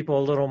those people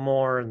a little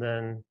more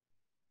than,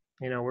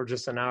 we're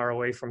just an hour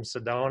away from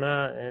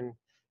Sedona. And,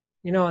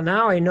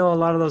 now I know a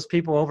lot of those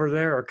people over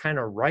there are kind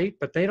of right,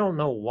 but they don't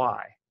know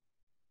why.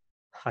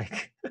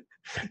 Like,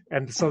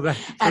 and so that.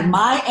 And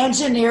my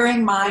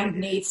engineering mind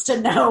needs to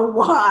know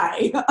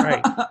why.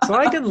 Right. So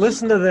I can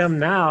listen to them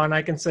now and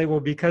I can say,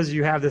 well, because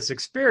you have this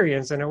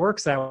experience and it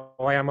works that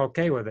way, I'm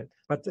okay with it.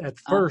 But at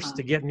first,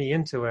 to get me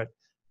into it,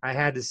 I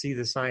had to see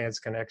the science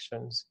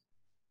connections.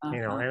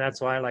 And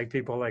that's why I like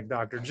people like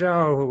Dr.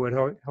 Joe, who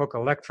would hook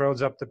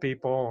electrodes up to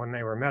people when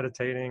they were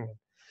meditating,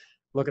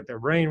 look at their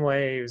brain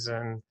waves,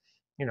 and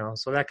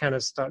so that kind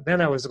of stuff. Then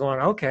I was going,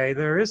 okay,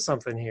 there is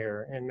something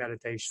here in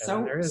meditation.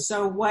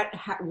 So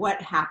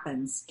what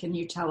happens? Can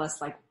you tell us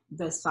like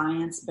the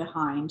science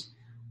behind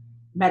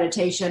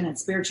meditation and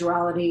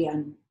spirituality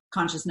and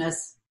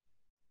consciousness?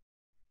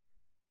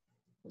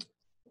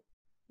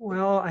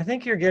 Well, I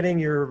think you're getting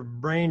your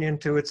brain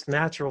into its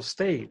natural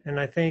state, and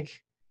I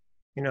think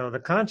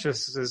the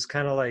conscious is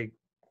kind of like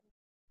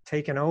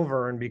taken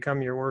over and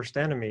become your worst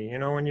enemy.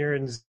 When you're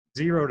in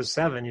 0 to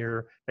 7,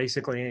 you're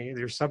basically,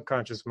 your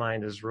subconscious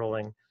mind is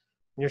ruling. And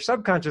your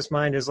subconscious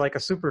mind is like a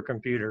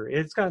supercomputer.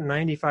 It's got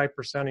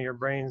 95% of your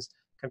brain's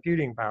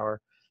computing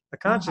power. The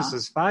conscious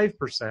is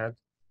 5%.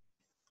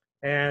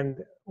 And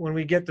when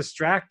we get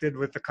distracted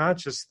with the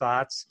conscious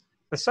thoughts,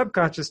 the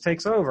subconscious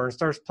takes over and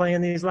starts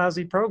playing these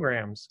lousy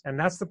programs. And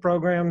that's the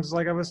programs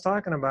like I was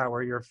talking about,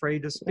 where you're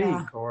afraid to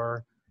speak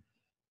or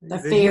the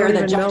fear,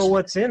 the know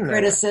what's in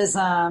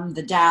criticism,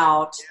 the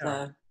doubt,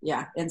 the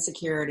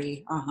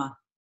insecurity.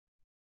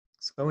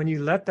 So when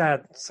you let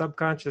that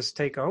subconscious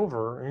take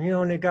over,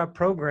 and it got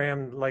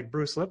programmed, like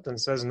Bruce Lipton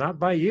says, not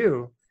by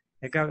you.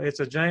 It's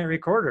a giant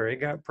recorder. It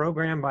got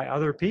programmed by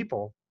other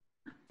people.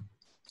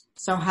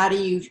 So how do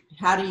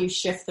you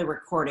shift the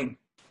recording?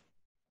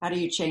 How do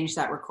you change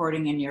that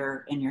recording in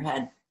your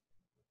head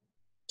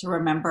to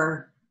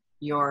remember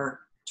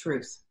your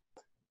truth?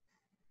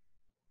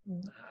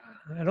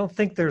 I don't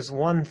think there's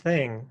one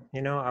thing.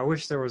 I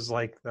wish there was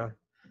like the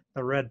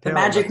red pill. The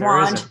magic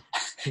wand.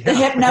 The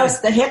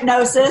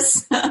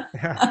hypnosis.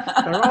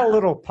 They're all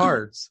little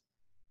parts.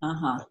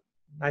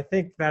 I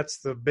think that's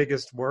the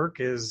biggest work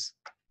is,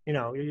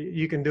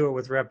 you can do it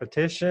with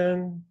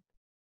repetition.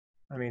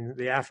 I mean,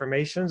 the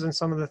affirmations and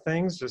some of the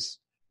things, just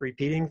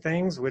repeating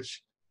things,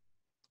 which,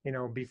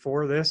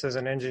 before this as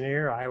an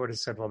engineer, I would have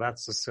said, well,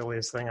 that's the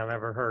silliest thing I've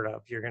ever heard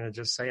of. You're going to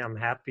just say, I'm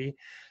happy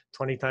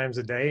 20 times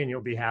a day and you'll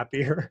be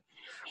happier.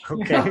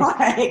 Okay.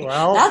 Right.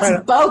 Well,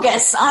 that's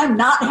bogus. I'm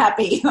not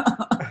happy.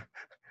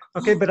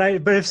 Okay, but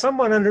if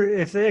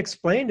if they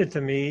explained it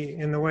to me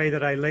in the way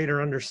that I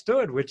later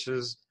understood, which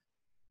is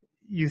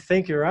you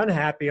think you're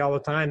unhappy all the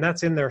time,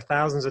 that's in there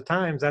thousands of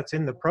times, that's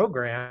in the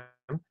program,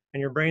 and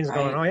your brain's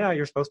going, oh yeah,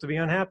 you're supposed to be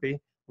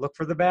unhappy. Look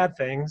for the bad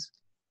things.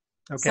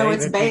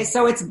 Okay.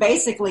 So it's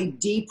basically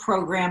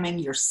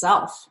deprogramming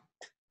yourself.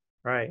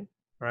 Right.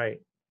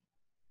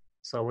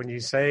 So when you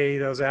say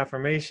those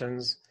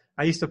affirmations,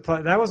 I used to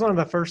play, that was one of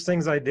the first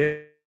things I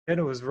did. It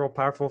was real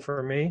powerful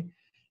for me.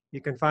 You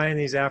can find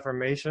these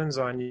affirmations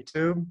on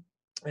YouTube,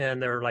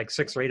 and they're like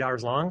 6 or 8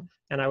 hours long,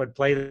 and I would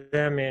play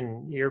them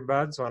in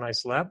earbuds when I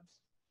slept.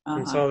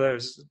 And so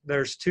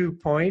there's 2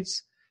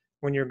 points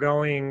when you're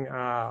going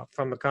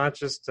from the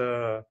conscious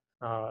to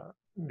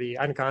the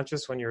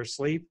unconscious when you're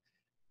asleep.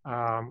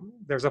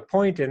 There's a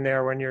point in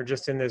there when you're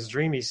just in this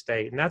dreamy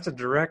state, and that's a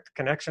direct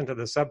connection to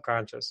the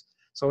subconscious.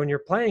 So when you're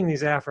playing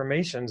these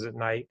affirmations at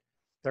night,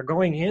 they're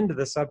going into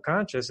the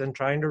subconscious and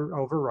trying to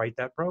overwrite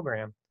that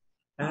program.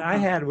 And I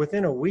had,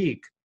 within a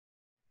week,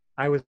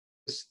 I was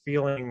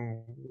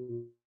feeling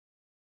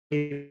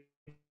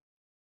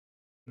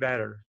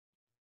better.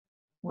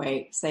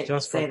 Wait, say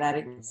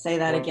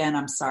that again.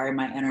 I'm sorry,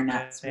 my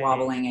internet's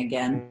wobbling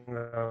again.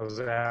 Those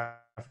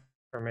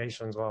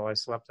affirmations while I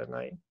slept at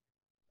night.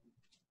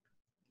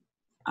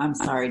 I'm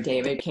sorry,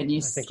 David. Can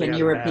you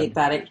repeat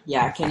that?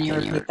 Yeah, can you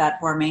repeat that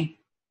for me?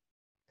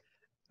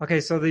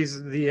 Okay, so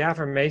the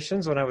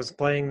affirmations, when I was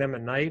playing them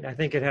at night, I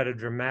think it had a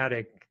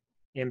dramatic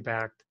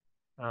impact.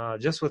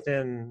 Just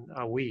within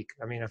a week,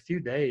 I mean, a few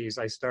days,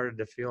 I started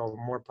to feel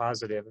more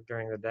positive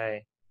during the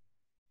day.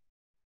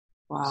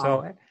 Wow.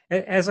 So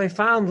as I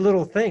found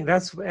little things,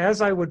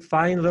 as I would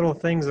find little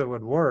things that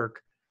would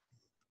work,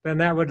 then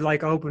that would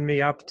like open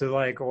me up to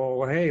like,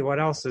 well, hey, what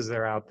else is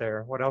there out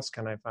there? What else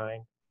can I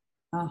find?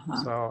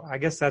 So I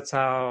guess that's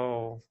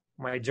how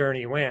my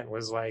journey went,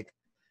 was like,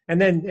 and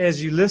then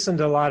as you listen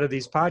to a lot of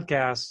these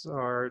podcasts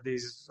or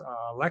these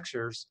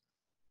lectures,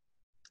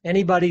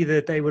 anybody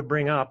that they would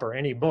bring up or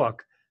any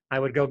book, I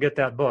would go get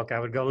that book. I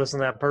would go listen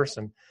to that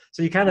person.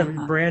 So you kind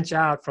of branch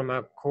out from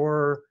a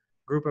core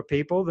group of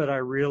people that I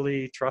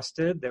really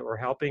trusted that were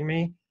helping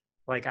me,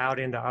 like out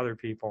into other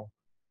people.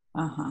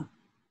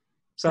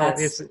 So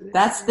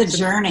that's the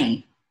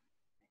journey.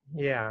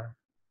 Yeah.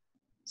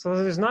 So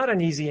there's not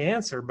an easy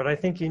answer, but I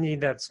think you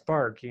need that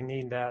spark. You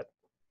need that,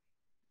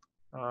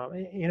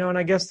 and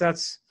I guess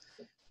that's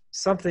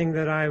something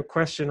that I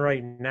question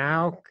right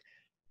now.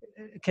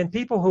 Can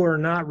people who are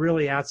not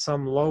really at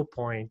some low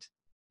point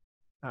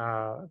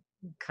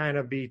kind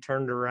of be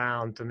turned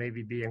around to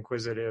maybe be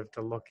inquisitive,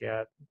 to look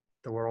at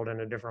the world in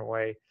a different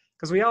way?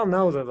 Because we all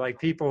know that, like,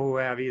 people who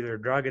have either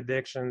drug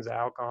addictions,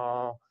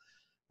 alcohol,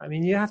 I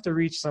mean, you have to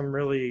reach some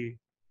really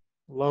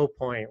low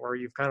point where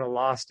you've kind of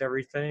lost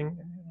everything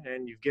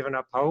and you've given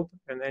up hope.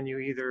 And then you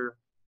either,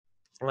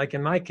 like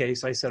in my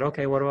case, I said,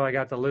 okay, what do I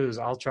got to lose?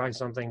 I'll try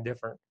something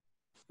different.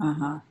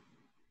 Uh-huh.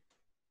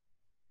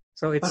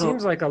 So it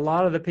seems like a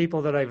lot of the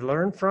people that I've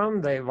learned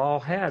from, they've all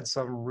had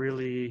some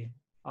really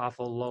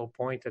awful low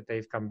point that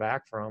they've come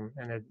back from.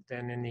 And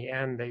then in the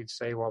end, they'd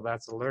say, well,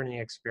 that's a learning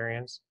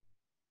experience,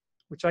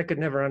 which I could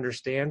never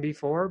understand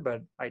before,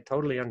 but I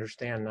totally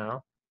understand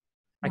now.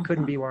 I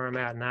couldn't be where I'm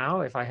at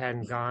now if I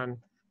hadn't gone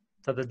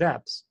to the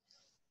depths.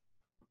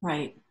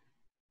 Right.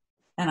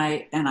 And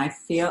I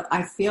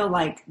feel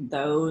like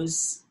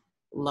those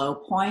low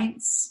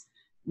points,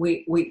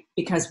 we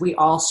because we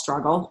all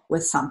struggle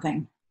with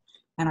something.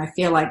 And I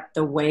feel like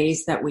the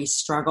ways that we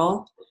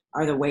struggle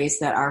are the ways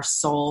that our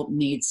soul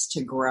needs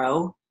to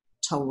grow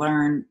to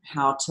learn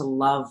how to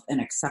love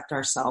and accept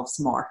ourselves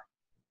more.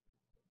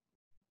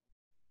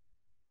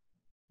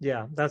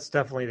 Yeah, that's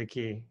definitely the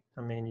key.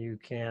 I mean, you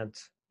can't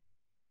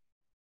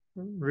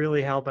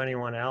really help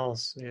anyone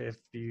else if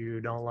you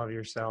don't love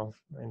yourself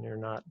and you're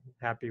not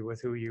happy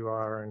with who you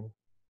are.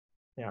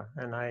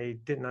 And I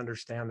didn't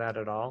understand that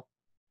at all.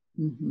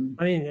 Mm-hmm.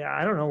 I mean,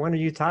 I don't know, when are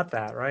you taught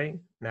that, right?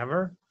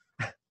 Never?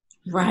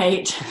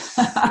 Right.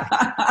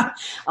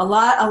 A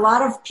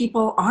lot of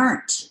people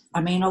aren't. I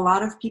mean, a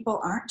lot of people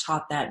aren't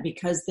taught that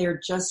because they're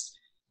just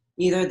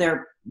either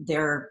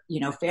their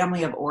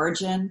family of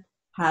origin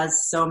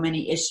has so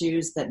many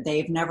issues that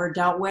they've never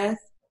dealt with,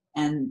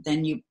 and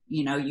then you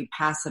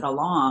pass it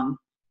along.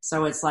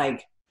 So it's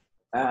like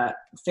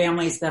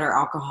families that are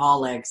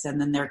alcoholics, and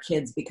then their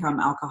kids become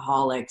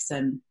alcoholics.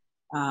 And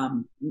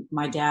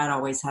my dad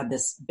always had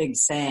this big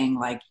saying,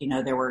 like,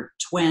 there were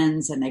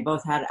twins and they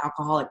both had an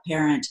alcoholic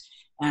parent,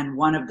 and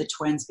one of the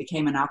twins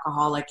became an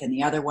alcoholic and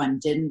the other one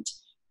didn't.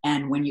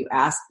 And when you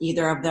asked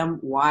either of them,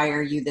 why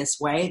are you this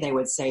way? They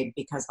would say,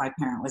 because my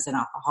parent was an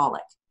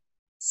alcoholic.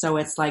 So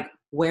it's like,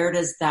 where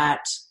does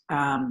that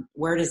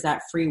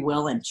free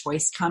will and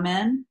choice come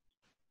in?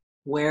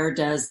 Where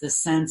does the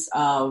sense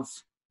of,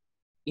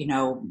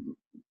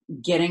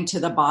 getting to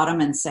the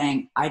bottom and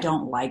saying, I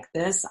don't like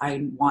this,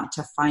 I want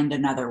to find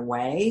another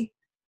way,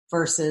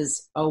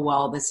 versus, oh,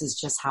 well, this is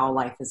just how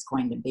life is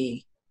going to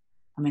be.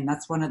 I mean,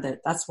 that's one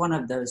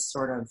of those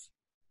sort of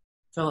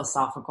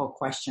philosophical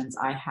questions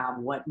I have.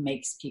 What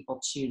makes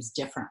people choose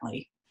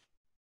differently?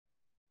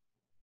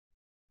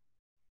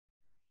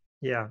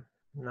 Yeah,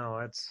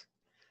 no,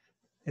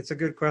 it's a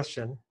good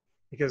question,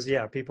 because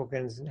people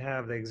can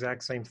have the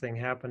exact same thing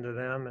happen to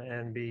them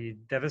and be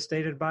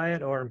devastated by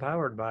it or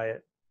empowered by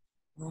it.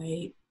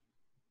 Right.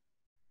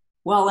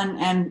 Well,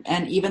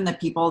 and even the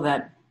people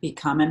that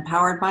become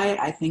empowered by it,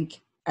 I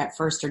think at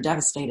first are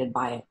devastated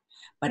by it.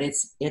 But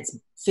it's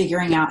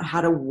figuring out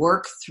how to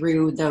work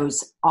through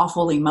those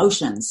awful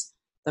emotions,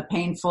 the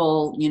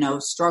painful,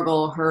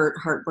 struggle, hurt,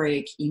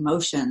 heartbreak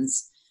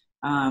emotions.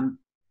 And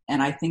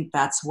I think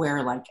that's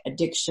where, like,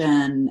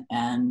 addiction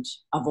and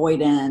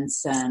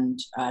avoidance and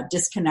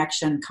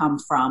disconnection come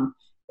from,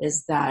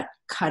 is that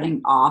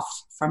cutting off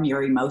from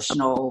your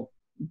emotional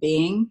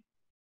being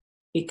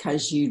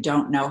because you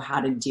don't know how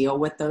to deal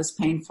with those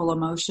painful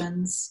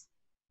emotions.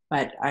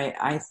 But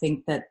I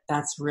think that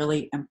that's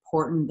really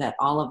important that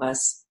all of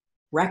us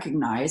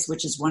recognize,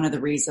 which is one of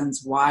the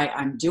reasons why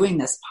I'm doing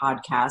this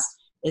podcast,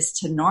 is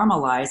to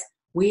normalize.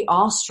 We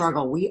all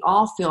struggle. We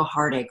all feel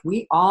heartache.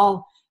 We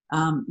all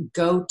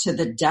go to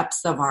the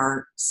depths of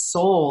our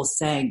soul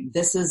saying,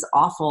 this is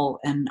awful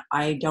and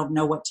I don't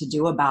know what to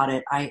do about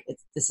it.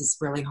 This is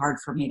really hard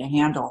for me to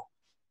handle.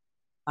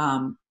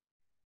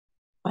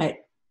 But,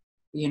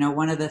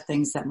 one of the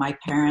things that my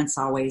parents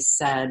always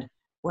said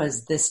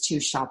was, this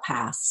too shall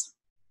pass.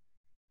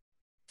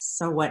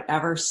 So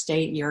whatever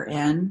state you're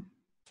in,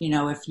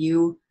 if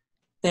you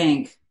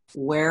think,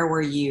 where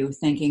were you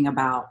thinking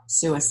about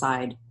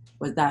suicide?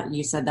 Was that,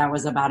 you said that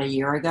was about a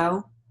year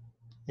ago?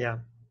 Yeah.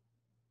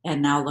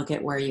 And now look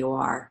at where you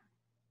are.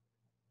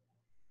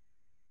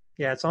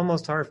 Yeah, it's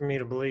almost hard for me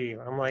to believe.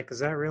 I'm like, is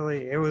that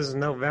really? It was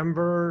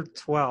November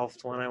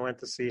 12th when I went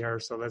to see her.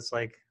 So that's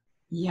like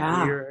a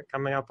year,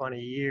 coming up on a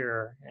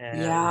year.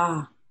 And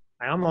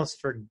I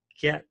almost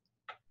forget.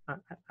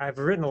 I've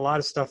written a lot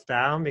of stuff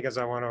down because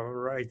I want to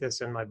write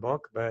this in my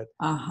book, but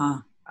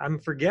I'm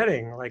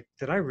forgetting, like,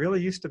 did I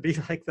really used to be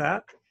like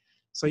that?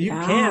 So you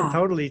can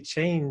totally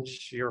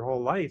change your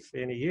whole life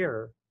in a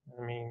year.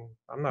 I mean,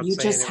 I'm not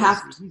saying it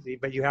was easy,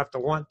 but you have to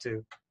want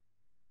to.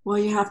 Well,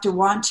 you have to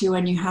want to,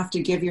 and you have to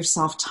give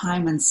yourself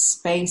time and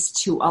space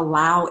to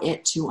allow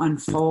it to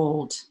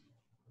unfold.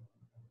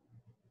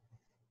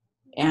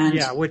 And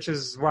yeah, which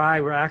is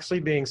why we're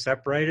actually being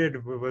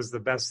separated was the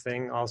best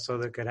thing also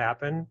that could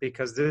happen,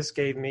 because this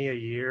gave me a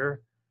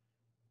year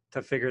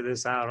to figure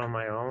this out on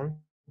my own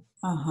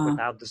uh-huh,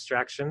 without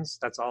distractions.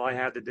 That's all I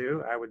had to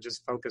do. I would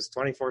just focus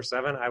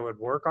 24/7. I would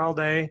work all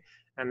day,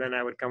 and then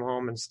I would come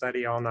home and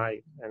study all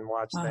night and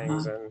watch uh-huh.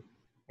 things and,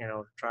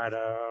 try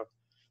to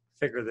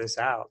figure this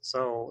out.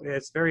 So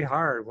it's very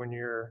hard when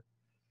you're,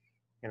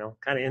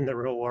 kind of in the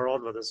real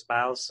world with a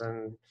spouse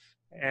and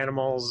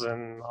animals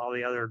and all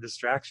the other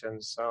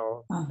distractions.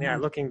 So yeah,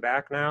 Uh-huh. looking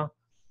back now,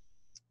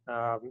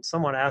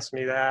 someone asked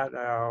me that,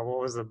 what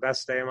was the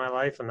best day of my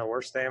life and the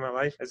worst day of my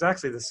life? It's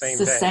actually the It's same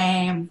the day.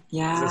 same.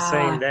 It's the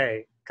same Yeah.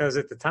 day, because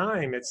at the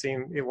time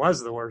it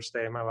was the worst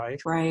day of my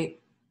life. Right.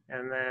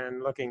 And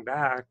then looking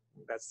back,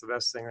 that's the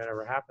best thing that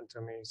ever happened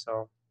to me.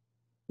 So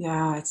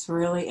Yeah. It's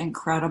really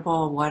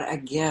incredible what a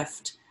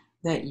gift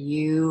that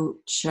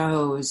you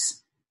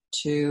chose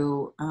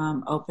to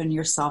open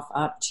yourself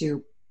up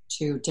to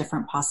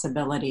different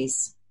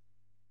possibilities.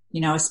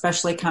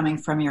 Especially coming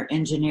from your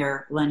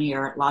engineer,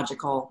 linear,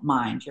 logical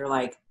mind. You're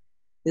like,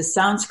 this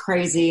sounds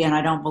crazy and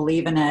I don't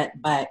believe in it,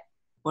 but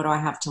what do I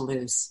have to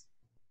lose?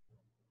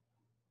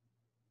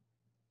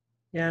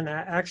 yeah, and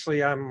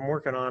actually I'm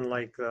working on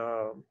like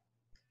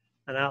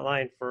an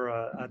outline for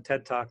a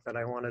TED Talk that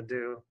I want to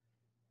do.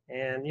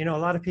 And, a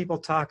lot of people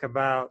talk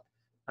about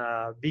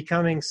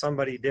becoming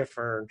somebody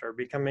different or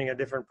becoming a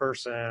different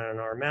person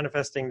or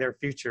manifesting their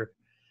future.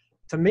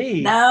 To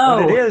me, what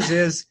it No,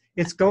 is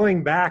it's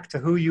going back to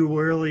who you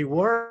really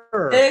were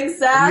when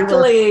you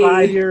were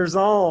 5 exactly. years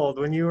old,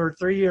 when you were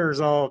 3 years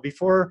old,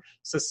 before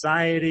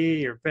society,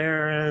 your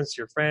parents,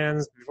 your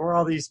friends, before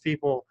all these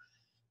people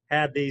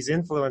had these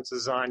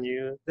influences on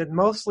you that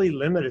mostly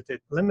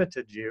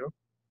limited you.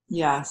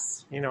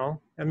 Yes.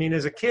 I mean,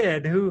 as a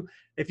kid,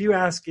 if you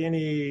ask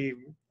any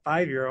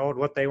 5-year-old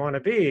what they want to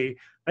be,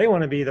 they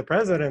want to be the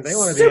president, they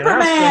want to be an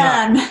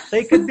astronaut, Superman.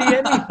 they could be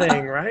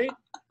anything, right?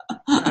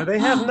 They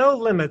have no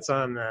limits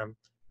on them.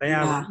 They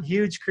have Yeah.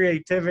 huge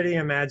creativity,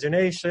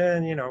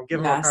 imagination, give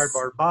them a Yes.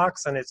 cardboard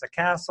box and it's a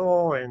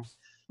castle. And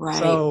Right.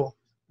 so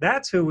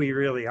that's who we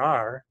really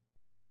are.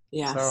 So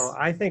Yes.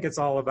 I think it's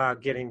all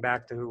about getting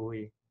back to who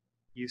we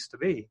used to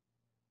be.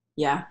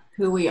 Yeah.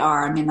 Who we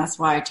are. I mean, that's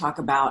why I talk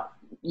about,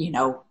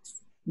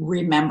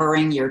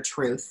 remembering your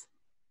truth.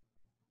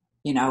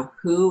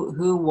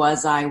 Who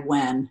was I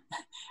when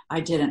I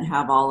didn't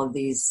have all of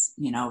these,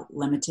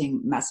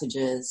 limiting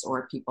messages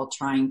or people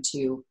trying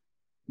to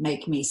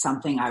make me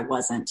something I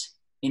wasn't.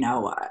 You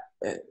know,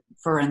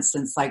 for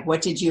instance, like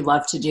what did you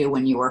love to do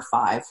when you were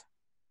 5?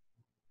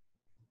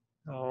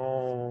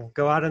 Oh,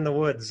 go out in the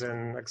woods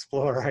and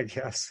explore, I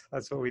guess.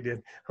 That's what we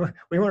did.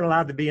 We weren't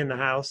allowed to be in the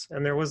house,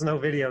 and there was no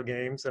video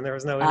games, and there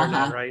was no Uh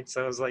internet, huh. right?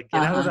 So it was like,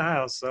 get Uh out of the huh.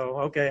 house. So,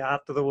 okay,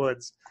 out to the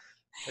woods,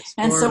 And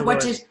explore so, the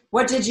woods.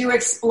 what did you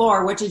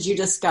explore? What did you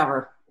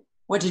discover?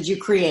 What did you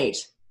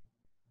create?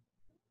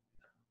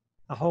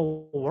 A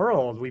whole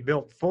world. We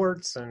built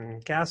forts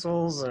and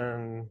castles,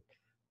 and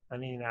I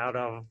mean, out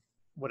of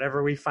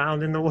whatever we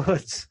found in the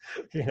woods,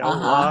 Uh huh.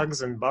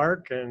 logs and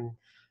bark and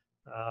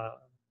uh,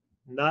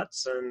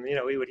 nuts, and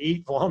we would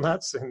eat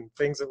walnuts and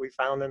things that we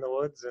found in the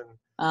woods. And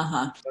Uh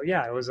huh. so,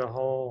 yeah, it was a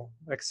whole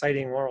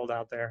exciting world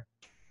out there.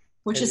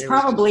 Which And is it was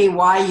just, probably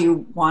why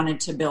you wanted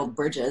to build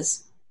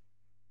bridges.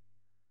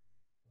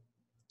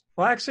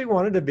 well, I actually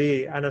wanted to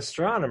be an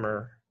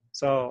astronomer.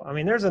 So, I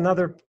mean, there's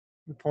another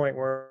point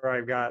where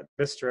I got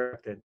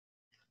misdirected.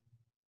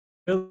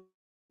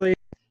 Really,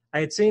 I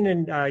had seen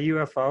a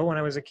UFO when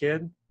I was a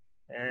kid,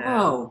 and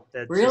Whoa,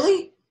 that just,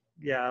 really?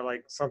 yeah,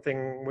 like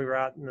something. We were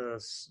out in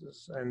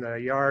the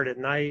yard at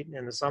night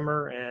in the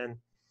summer, and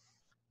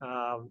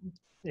um,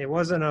 it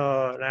wasn't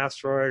an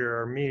asteroid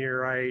or a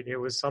meteorite. It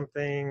was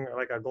something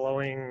like a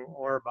glowing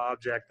orb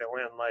object that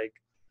went like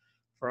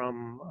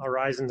from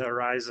horizon to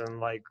horizon,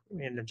 like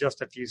in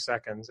just a few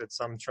seconds at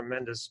some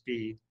tremendous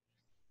speed.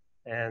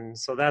 And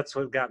so that's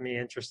what got me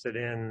interested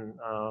in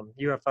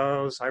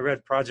UFOs. I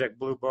read Project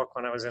Blue Book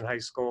when I was in high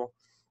school.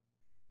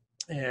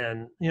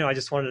 And, I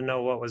just wanted to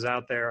know what was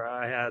out there.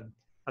 I had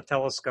a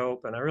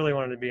telescope and I really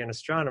wanted to be an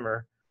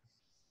astronomer.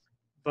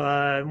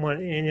 But when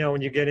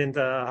you get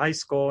into high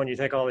school and you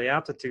take all the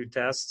aptitude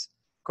tests,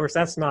 of course,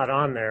 that's not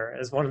on there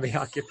as one of the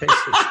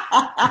occupations.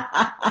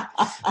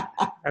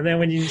 And then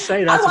when you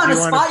say I that's what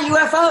want to you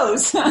want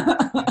spot to,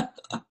 UFOs.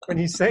 when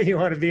you say you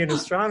want to be an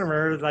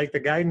astronomer, like the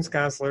guidance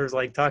counselors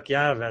like talk you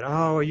out of it.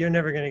 Oh, you're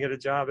never going to get a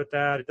job at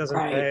that. It doesn't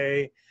Right,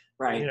 pay.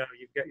 right.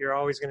 You're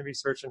always going to be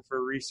searching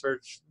for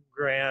research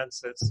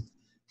grants.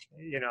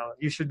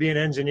 You should be an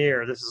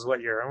engineer. This is what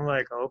you're. I'm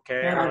like, okay,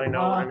 I You're don't like, really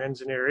know what an well,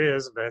 engineer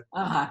is, but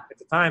uh-huh. at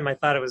the time I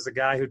thought it was the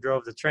guy who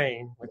drove the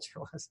train, which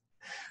was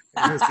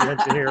the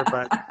engineer.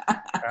 But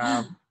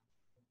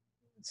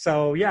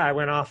so yeah, I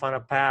went off on a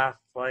path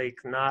like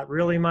not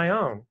really my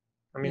own.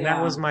 I mean, that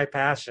Yeah. was my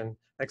passion,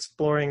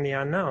 exploring the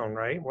unknown,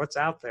 right? What's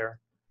out there?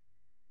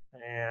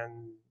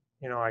 And,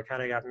 I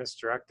kind of got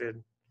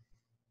misdirected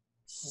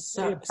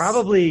So,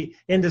 probably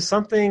into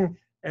something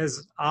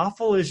as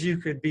awful as you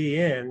could be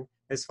in,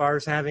 as far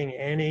as having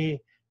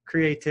any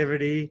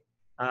creativity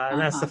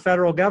And that's the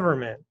federal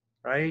government,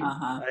 right?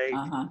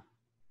 Uh-huh.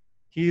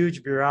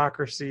 Huge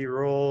bureaucracy,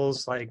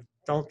 rules, like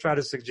don't try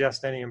to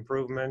suggest any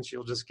improvements.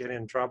 You'll just get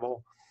in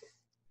trouble.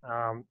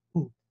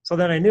 So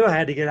then I knew I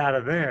had to get out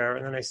of there,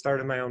 and then I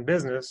started my own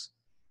business.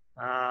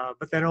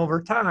 But then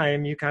over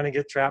time, you kind of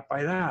get trapped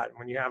by that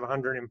when you have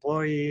 100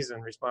 employees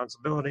and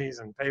responsibilities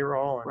and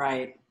payroll. And,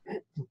 right.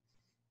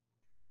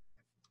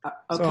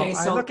 Okay.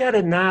 So I look at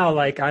it now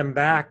like I'm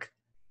back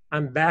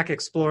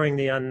exploring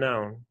the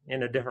unknown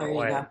in a different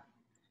way. Go.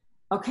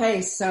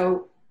 Okay.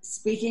 So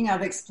speaking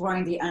of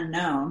exploring the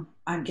unknown,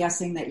 I'm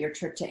guessing that your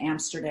trip to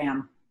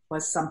Amsterdam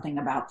was something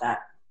about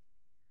that.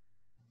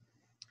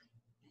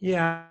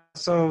 Yeah.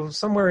 So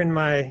somewhere in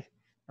my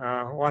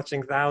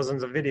watching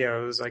thousands of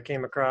videos, I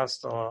came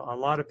across a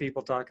lot of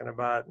people talking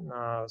about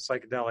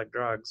psychedelic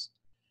drugs.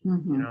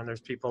 Mm-hmm. You know, and there's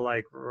people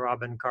like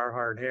Robin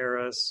Carhart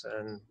Harris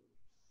and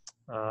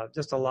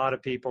just a lot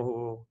of people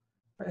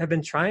who have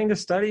been trying to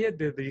study it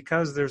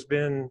because there's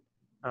been,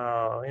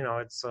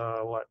 it's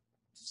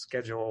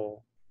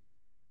schedule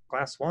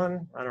class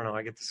 1? I don't know.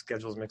 I get the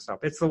schedules mixed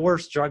up. It's the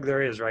worst drug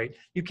there is, right?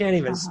 You can't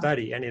even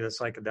study any of the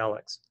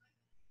psychedelics.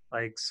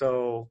 Like,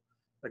 so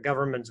the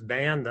government's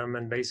banned them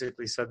and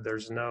basically said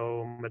there's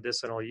no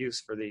medicinal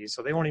use for these.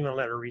 So they won't even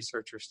let a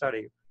researcher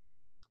study.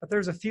 But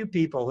there's a few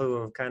people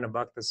who have kind of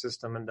bucked the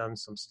system and done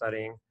some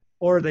studying,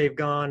 or they've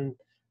gone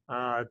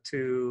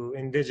to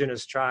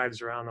indigenous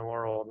tribes around the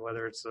world,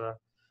 whether it's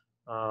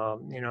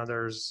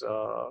there's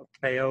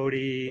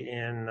peyote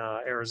in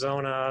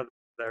Arizona,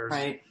 there's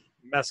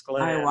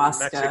mescaline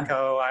ayahuasca. in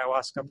Mexico,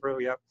 ayahuasca, Peru,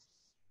 yep.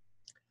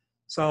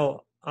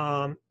 So,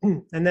 and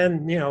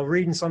then,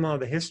 reading some of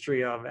the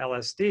history of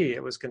LSD,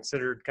 it was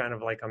considered kind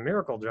of like a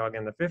miracle drug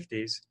in the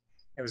 50s.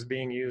 It was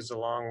being used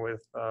along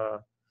with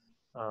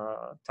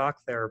talk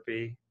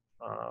therapy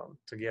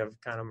to give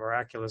kind of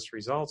miraculous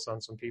results on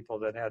some people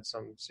that had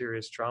some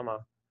serious trauma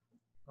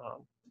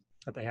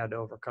that they had to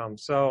overcome.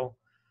 So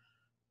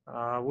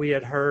I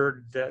had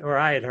heard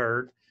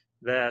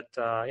that,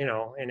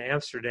 in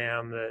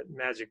Amsterdam, that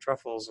magic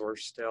truffles were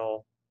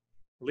still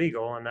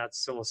legal, and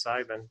that's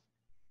psilocybin.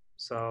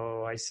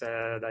 So I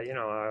said, I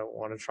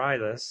want to try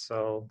this.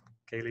 So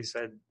Kaylee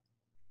said,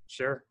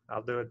 sure,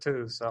 I'll do it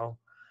too. So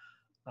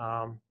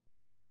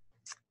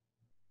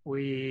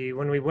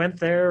when we went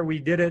there, we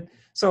did it.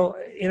 So,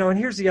 and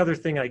here's the other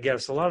thing, I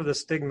guess, a lot of the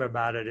stigma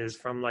about it is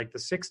from like the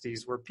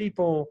 60s, where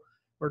people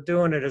were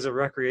doing it as a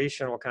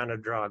recreational kind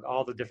of drug,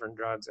 all the different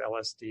drugs,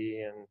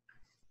 LSD and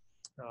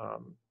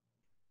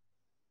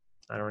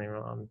I don't even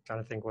know. I'm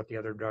trying to think what the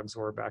other drugs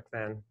were back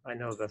then. I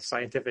know the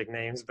scientific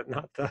names, but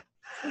not the,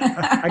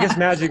 I guess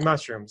magic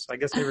mushrooms. I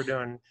guess they were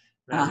doing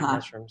magic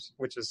mushrooms,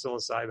 which is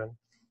psilocybin.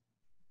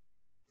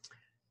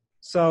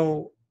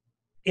 So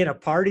in a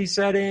party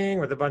setting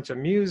with a bunch of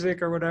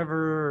music or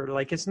whatever,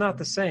 like it's not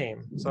the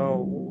same.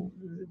 So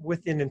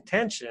with an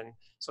intention.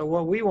 So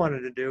what we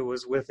wanted to do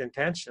was with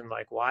intention,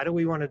 like, why do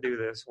we want to do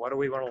this? What do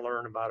we want to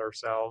learn about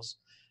ourselves?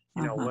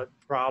 What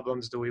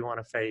problems do we want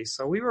to face?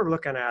 So we were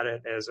looking at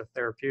it as a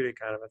therapeutic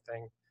kind of a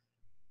thing.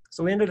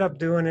 So we ended up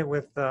doing it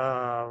with 2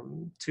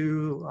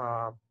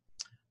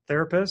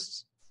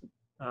 therapists,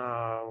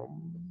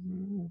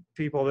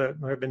 people that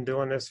have been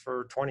doing this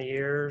for 20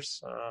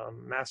 years,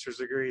 master's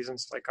degrees in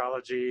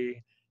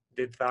psychology,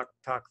 did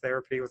talk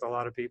therapy with a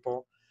lot of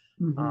people.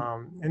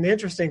 Mm-hmm. And the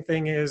interesting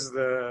thing is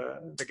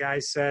the guy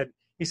said,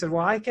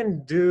 well, I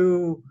can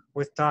do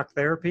with talk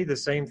therapy the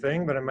same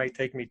thing, but it might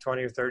take me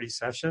 20 or 30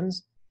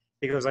 sessions.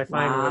 He goes, I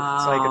find with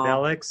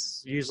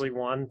psychedelics, usually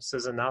once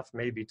is enough,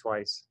 maybe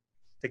twice,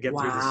 to get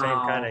through the same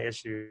kind of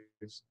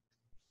issues.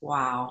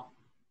 Wow.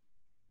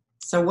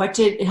 So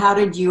how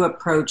did you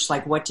approach,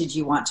 like, what did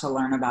you want to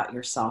learn about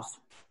yourself?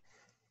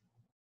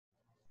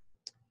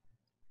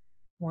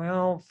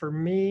 Well, for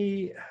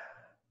me,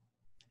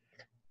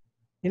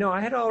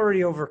 I had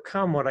already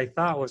overcome what I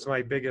thought was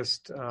my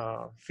biggest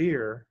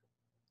fear.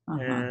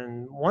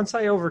 And once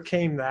I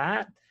overcame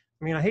that,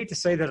 I hate to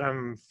say that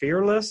I'm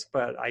fearless,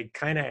 but I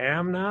kind of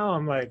am now.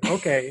 I'm like,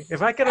 okay,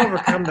 if I can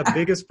overcome the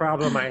biggest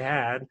problem I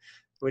had,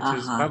 which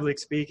is public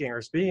speaking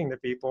or speaking to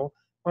people,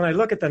 when I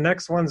look at the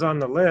next ones on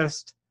the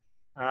list,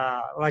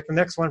 like the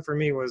next one for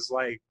me was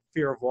like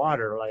fear of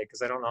water, like,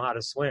 because I don't know how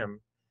to swim.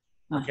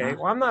 Okay,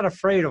 well, I'm not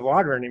afraid of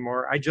water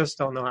anymore. I just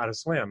don't know how to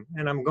swim,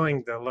 and I'm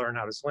going to learn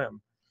how to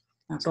swim.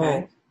 Okay.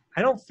 So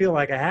I don't feel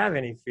like I have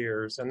any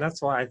fears, and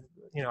that's why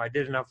I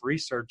did enough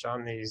research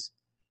on these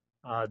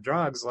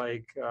drugs.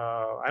 Like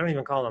I don't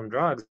even call them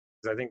drugs.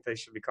 I think they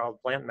should be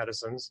called plant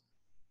medicines.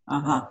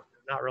 Not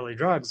really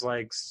drugs.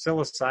 Like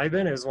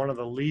psilocybin is one of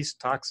the least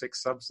toxic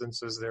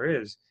substances there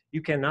is.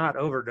 You cannot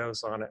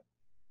overdose on it.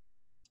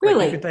 Really?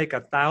 Like you can take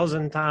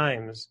 1,000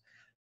 times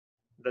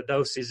the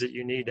doses that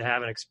you need to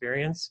have an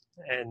experience,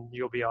 and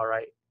you'll be all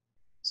right.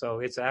 So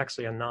it's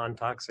actually a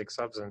non-toxic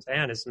substance,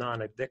 and it's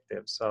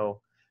non-addictive.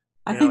 So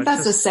I think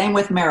that's the same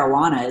with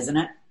marijuana, isn't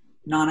it?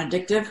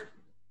 Non-addictive?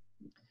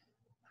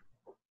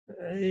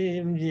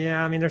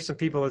 Yeah, I mean, there's some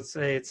people that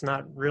say it's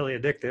not really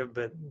addictive,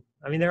 but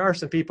I mean, there are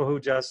some people who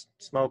just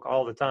smoke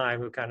all the time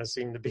who kind of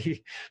seem to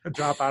be a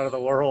drop out of the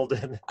world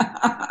and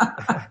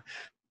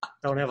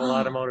don't have a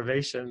lot of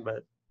motivation.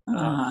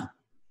 Uh-huh.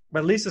 But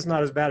at least it's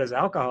not as bad as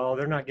alcohol.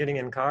 They're not getting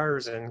in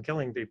cars and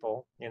killing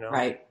people,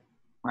 Right.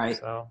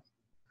 So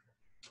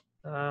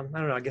I don't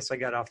know. I guess I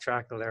got off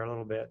track there a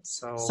little bit.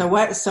 So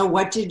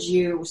what did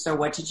you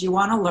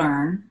want to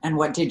learn, and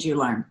what did you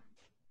learn?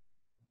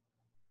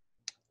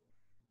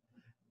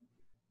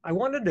 I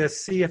wanted to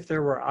see if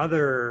there were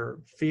other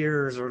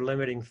fears or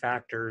limiting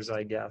factors,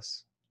 I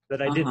guess,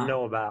 that I didn't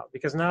know about.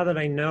 Because now that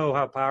I know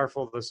how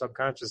powerful the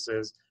subconscious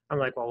is, I'm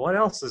like, well, what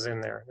else is in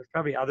there? There's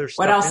probably other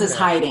stuff. What else is there.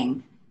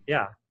 hiding?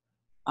 Yeah.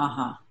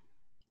 Uh-huh.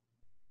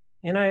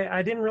 And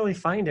I didn't really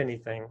find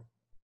anything.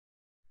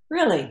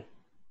 Really?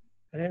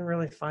 I didn't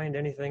really find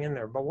anything in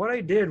there. But what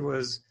I did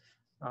was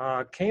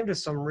came to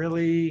some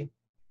really,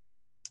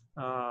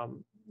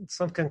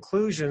 some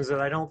conclusions that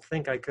I don't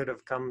think I could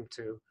have come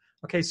to.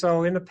 Okay,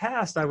 so in the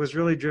past, I was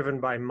really driven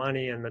by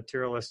money and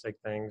materialistic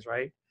things,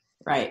 right?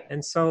 Right.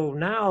 And so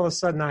now all of a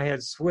sudden I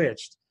had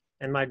switched,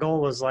 and my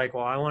goal was like,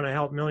 well, I want to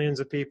help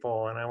millions of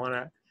people,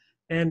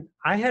 and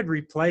I had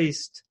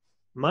replaced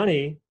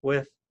money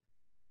with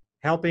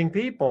helping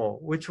people,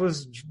 which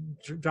was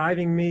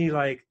driving me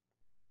like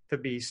to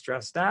be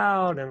stressed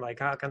out and like,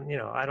 how can,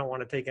 I don't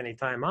want to take any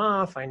time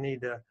off. I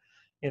need to,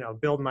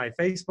 build my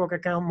Facebook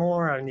account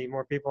more. I need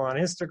more people on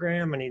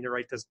Instagram. I need to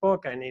write this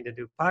book. I need to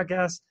do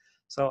podcasts.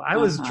 So I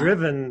was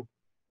driven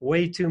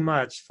way too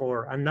much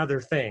for another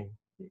thing.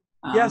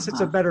 Yes, it's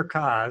a better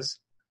cause,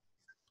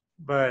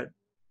 but,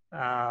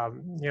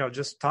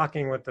 just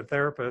talking with the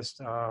therapist,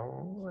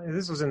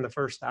 this was in the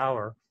first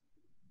hour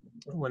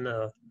when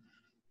the,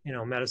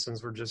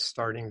 medicines were just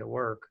starting to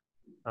work.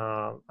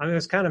 I mean, it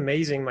was kind of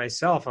amazing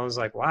myself. I was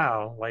like,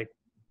 wow, like,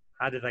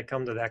 how did I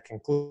come to that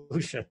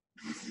conclusion?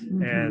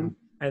 Mm-hmm.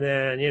 And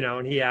then,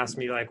 and he asked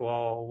me like,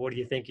 well, what do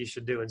you think you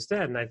should do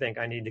instead? And I think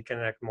I need to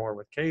connect more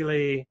with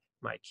Kaylee,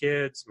 my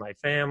kids, my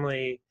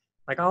family.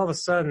 Like all of a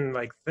sudden,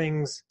 like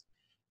things,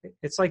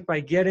 it's like by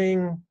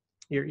getting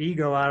your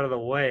ego out of the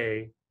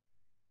way,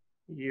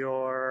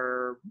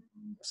 your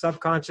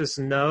subconscious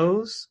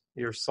knows,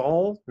 your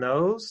soul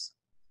knows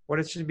what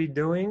it should be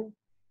doing.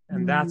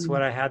 And that's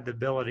what I had the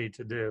ability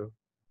to do.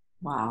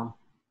 Wow.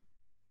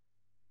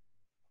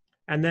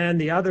 And then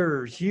the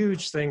other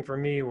huge thing for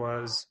me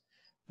was,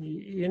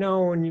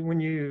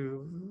 when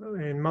you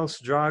in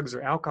most drugs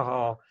or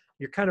alcohol,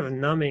 you're kind of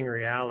numbing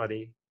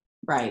reality.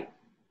 Right.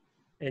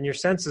 And your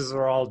senses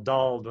are all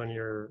dulled when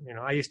you're,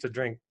 I used to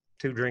drink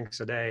 2 drinks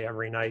a day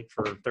every night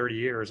for 30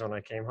 years when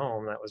I came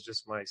home. That was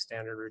just my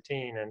standard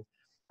routine. And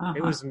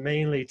it was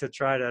mainly to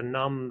try to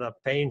numb the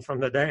pain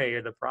from the day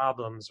or the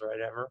problems or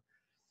whatever.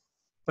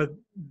 But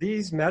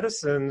these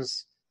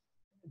medicines,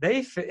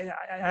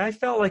 I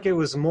felt like it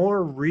was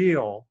more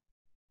real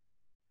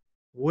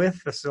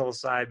with the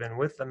psilocybin,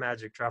 with the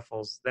magic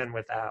truffles than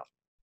without.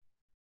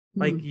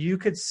 Like you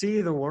could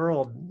see the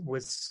world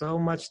with so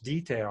much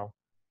detail.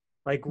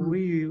 Like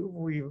we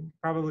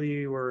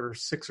probably were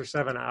 6 or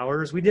 7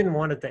 hours. We didn't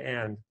want it to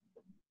end.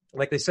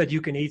 Like they said,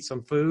 you can eat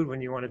some food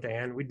when you want it to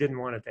end. We didn't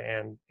want it to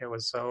end. It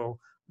was so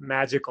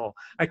magical.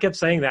 I kept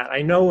saying that.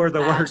 I know where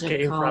the word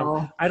came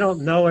from. I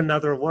don't know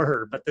another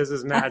word, but this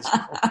is magical.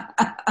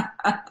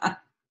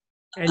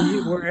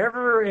 And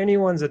wherever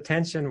anyone's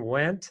attention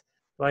went,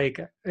 like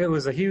it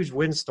was a huge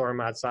windstorm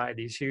outside,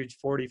 these huge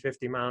 40,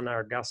 50 mile an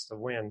hour gusts of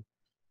wind.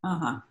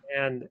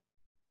 And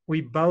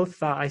we both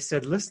thought, I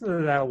said, listen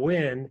to that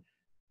wind.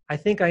 I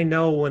think I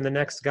know when the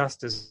next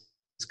gust is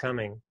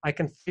coming. I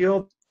can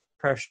feel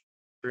pressure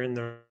in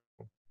the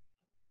room.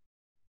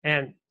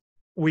 And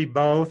we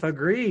both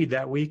agreed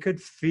that we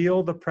could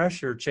feel the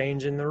pressure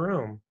change in the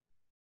room.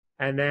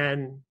 And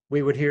then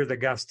we would hear the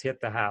gust hit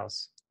the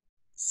house.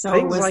 So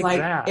it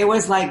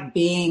was like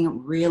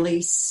being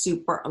really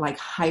super, like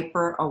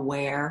hyper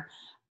aware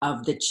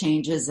of the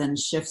changes and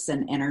shifts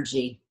in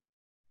energy.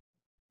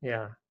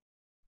 Yeah.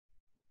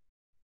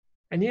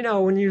 And,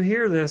 when you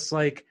hear this,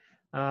 like,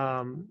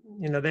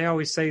 they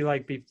always say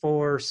like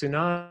before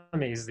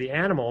tsunamis, the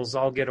animals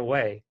all get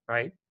away,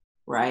 right?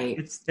 Right.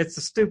 It's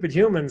the stupid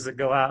humans that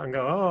go out and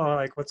go, oh,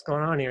 like what's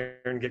going on here,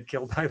 and get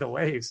killed by the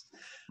waves.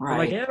 Right. But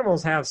like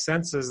animals have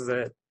senses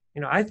that,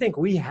 I think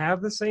we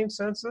have the same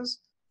senses,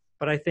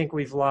 but I think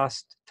we've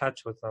lost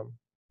touch with them.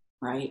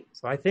 Right.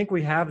 So I think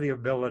we have the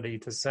ability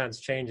to sense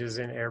changes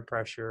in air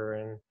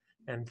pressure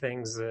and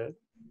things that,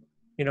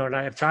 and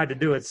I have tried to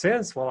do it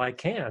since. Well, I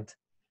can't.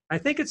 I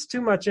think it's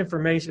too much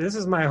information. This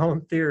is my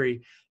own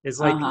theory, is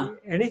like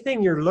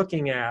anything you're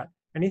looking at,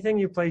 anything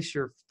you place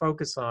your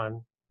focus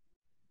on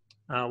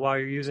while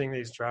you're using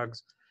these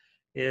drugs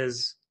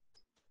is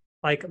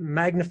like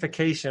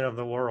magnification of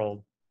the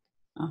world.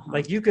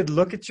 Like you could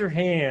look at your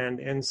hand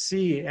and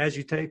see as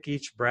you take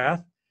each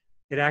breath,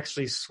 it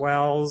actually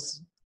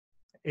swells,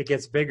 it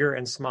gets bigger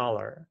and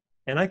smaller.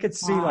 And I could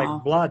see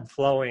like blood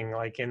flowing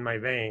like in my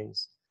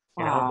veins,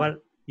 but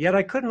yet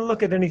I couldn't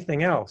look at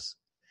anything else.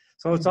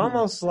 So it's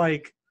almost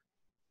like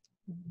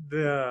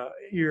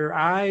your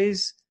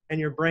eyes and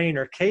your brain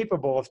are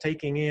capable of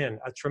taking in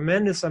a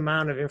tremendous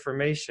amount of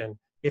information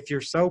if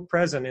you're so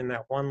present in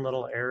that one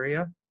little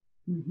area.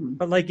 Mm-hmm.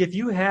 But like if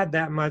you had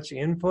that much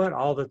input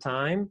all the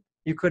time,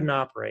 you couldn't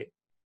operate.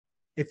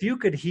 If you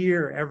could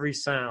hear every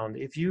sound,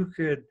 if you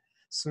could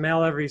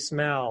smell every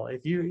smell,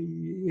 it'd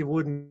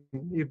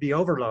be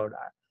overload.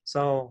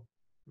 So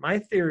my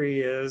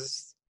theory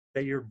is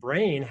that your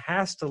brain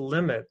has to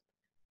limit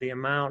the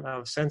amount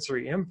of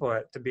sensory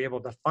input to be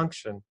able to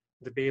function,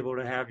 to be able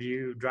to have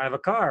you drive a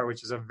car,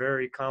 which is a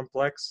very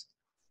complex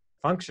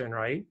function,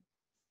 right?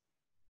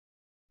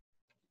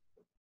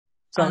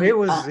 So it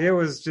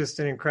was just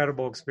an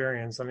incredible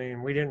experience. I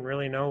mean, we didn't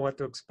really know what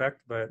to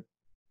expect, but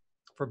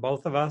for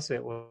both of us,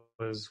 it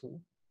was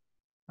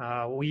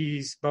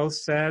we both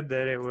said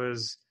that it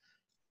was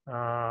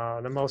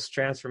the most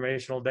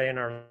transformational day in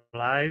our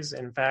lives.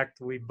 In fact,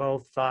 we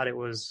both thought it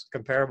was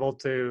comparable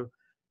to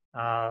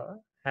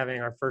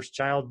having our first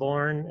child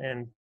born,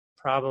 and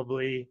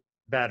probably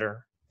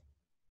better.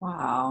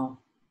 Wow.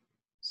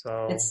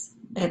 So it's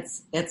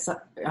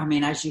I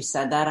mean, as you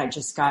said that, I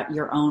just got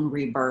your own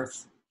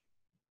rebirth.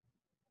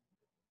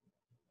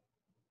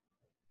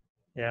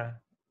 Yeah.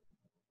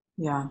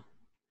 Yeah.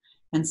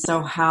 And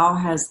so how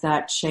has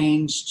that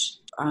changed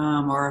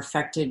or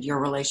affected your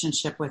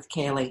relationship with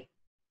Kaylee?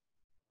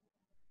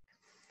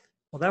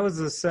 Well, that was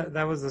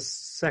the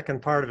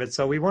second part of it.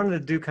 So we wanted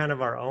to do kind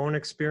of our own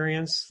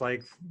experience,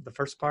 like the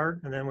first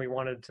part, and then we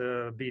wanted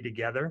to be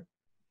together.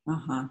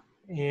 Uh-huh.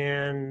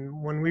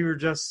 And when we were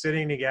just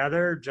sitting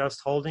together,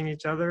 just holding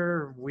each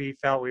other, we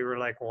felt we were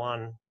like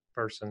one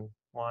person,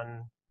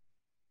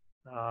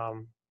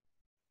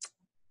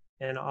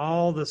 and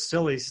all the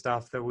silly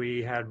stuff that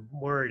we had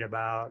worried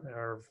about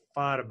or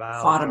thought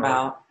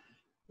about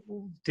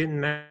didn't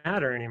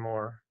matter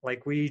anymore.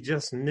 Like we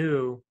just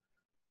knew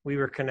we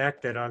were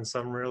connected on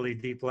some really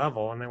deep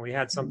level, and then we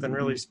had something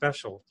really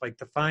special. Like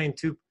to find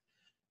two,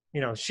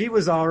 she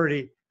was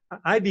already,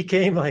 I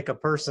became like a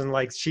person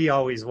like she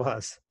always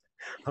was.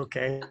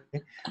 Okay.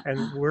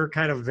 And we're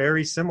kind of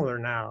very similar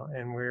now,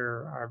 and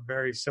are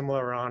very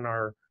similar on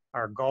our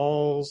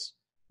goals,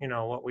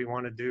 what we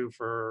want to do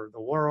for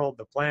the world,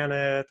 the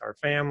planet, our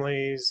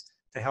families,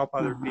 to help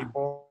other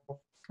people.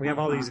 We have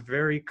all these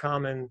very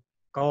common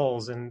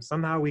goals, and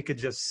somehow we could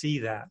just see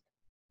that.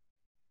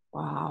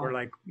 Wow. We're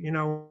like,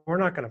 we're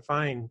not going to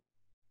find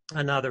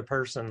another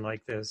person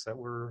like this that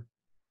we're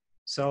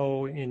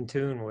so in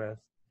tune with.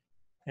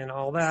 And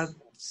all that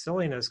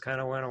silliness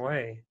kind of went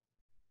away.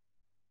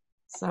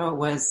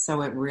 So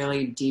it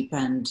really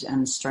deepened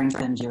and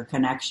strengthened your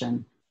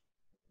connection.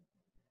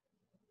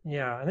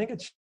 Yeah, I think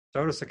it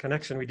showed us a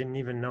connection we didn't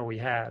even know we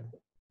had.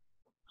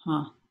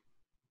 Huh.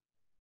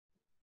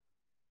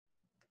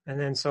 And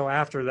then so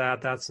after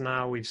that, that's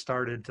now we've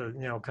started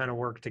to, kind of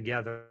work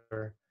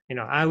together.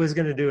 I was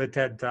going to do a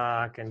TED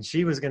Talk and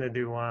she was going to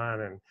do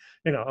one,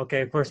 and, okay,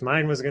 of course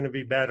mine was going to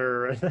be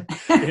better. And,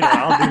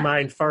 I'll do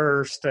mine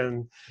first.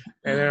 And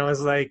then I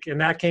was like,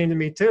 and that came to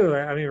me too.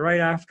 I mean,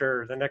 right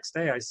after the next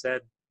day I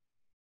said,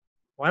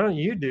 why don't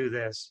you do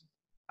this?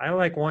 I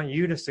want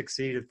you to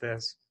succeed at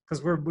this,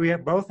 because we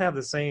both have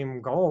the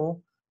same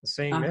goal, the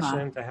same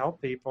mission to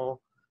help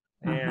people,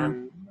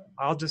 and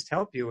I'll just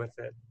help you with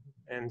it.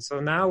 And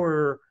so now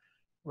we're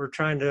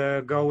trying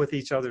to go with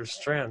each other's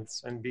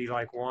strengths and be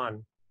like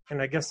one.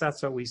 And I guess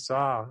that's what we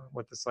saw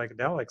with the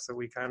psychedelics, that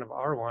we kind of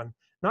are one.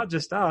 Not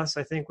just us.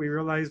 I think we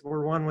realized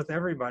we're one with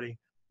everybody.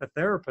 The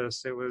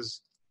therapists, it was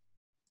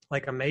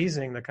like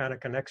amazing the kind of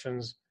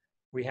connections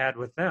we had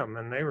with them.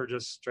 And they were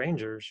just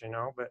strangers,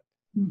 but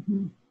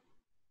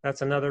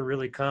that's another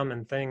really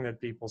common thing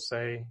that people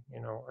say,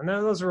 and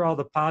those are all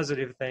the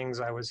positive things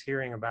I was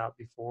hearing about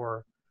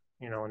before,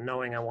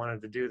 knowing I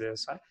wanted to do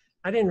this.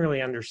 I didn't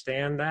really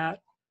understand that.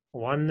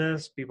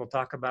 Oneness, people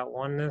talk about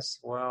oneness.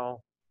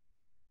 Well,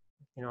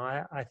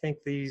 I think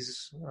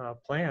these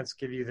plants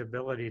give you the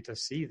ability to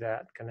see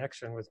that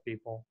connection with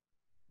people.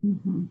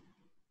 Mm-hmm.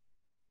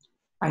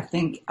 I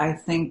think.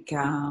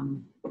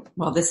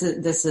 Well, this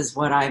is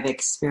what I've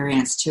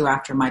experienced too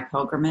after my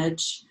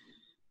pilgrimage.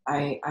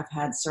 I've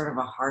had sort of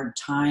a hard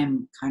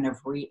time kind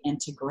of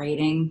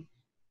reintegrating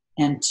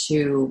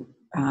into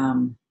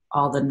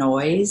all the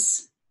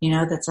noise,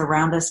 that's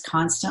around us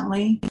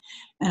constantly,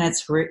 and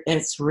it's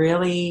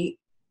really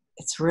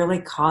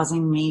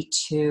causing me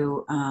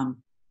to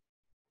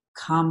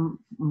come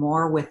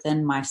more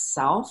within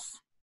myself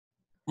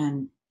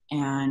and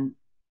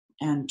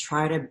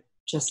try to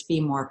just be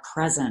more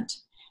present,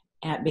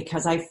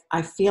 because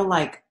I feel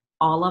like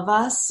all of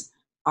us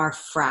are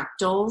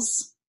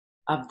fractals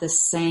of the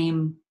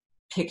same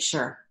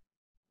picture.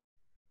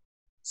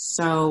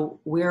 So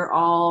we're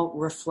all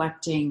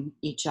reflecting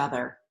each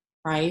other,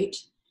 right?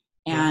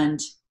 And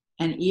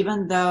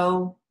even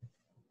though,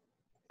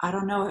 I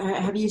don't know,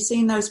 have you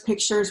seen those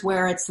pictures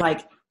where it's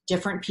like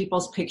different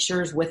people's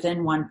pictures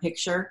within one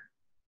picture?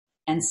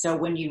 And so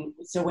when you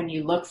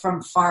look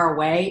from far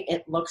away,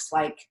 it looks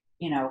like,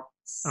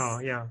 oh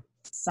yeah,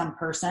 some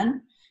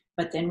person.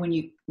 But then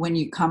when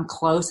you come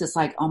close, it's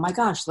like, oh my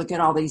gosh, look at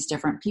all these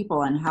different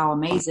people and how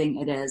amazing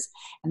it is.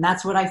 And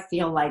that's what I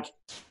feel like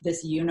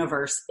this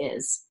universe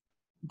is,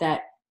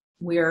 that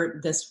we're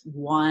this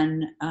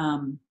one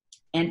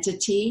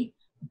entity,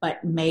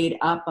 but made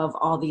up of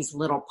all these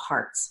little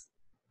parts.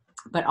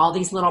 But all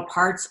these little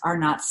parts are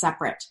not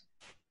separate.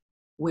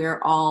 We're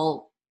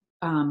all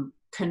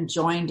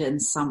conjoined in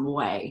some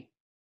way.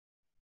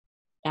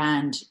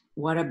 And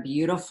what a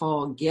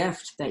beautiful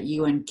gift that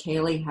you and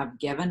Kaylee have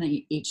given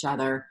each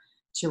other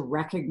to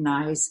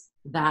recognize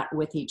that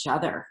with each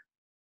other.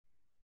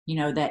 You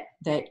know, that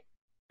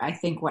I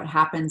think what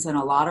happens in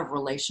a lot of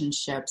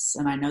relationships,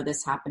 and I know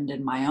this happened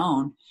in my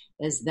own,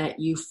 is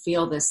that you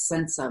feel this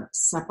sense of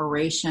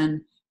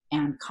separation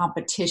and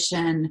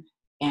competition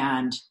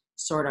and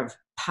sort of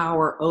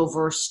power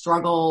over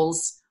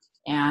struggles.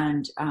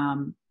 And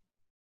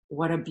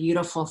what a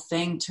beautiful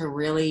thing to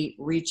really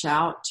reach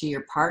out to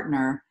your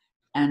partner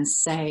and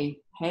say,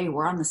 hey,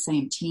 we're on the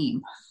same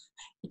team.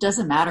 It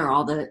doesn't matter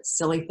all the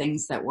silly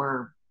things that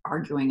we're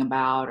arguing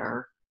about,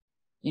 or,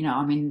 you know,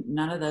 I mean,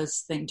 none of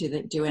those things,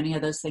 do any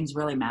of those things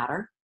really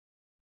matter?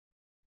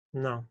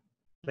 No,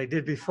 they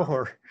did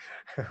before,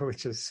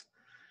 which is,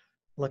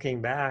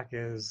 looking back,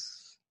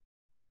 is,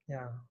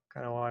 yeah,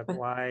 kind of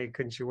why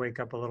couldn't you wake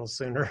up a little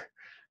sooner?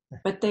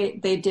 But they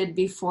did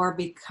before,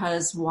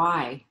 because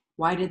why?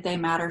 Why did they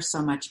matter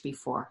so much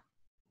before?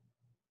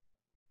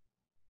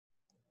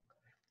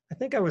 I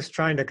think I was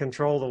trying to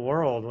control the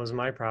world was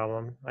my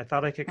problem. I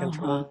thought I could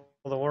control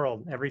the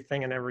world,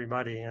 everything and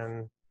everybody.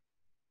 And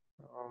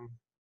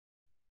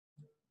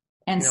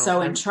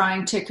so in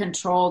trying to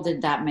control,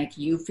 did that make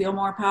you feel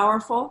more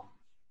powerful?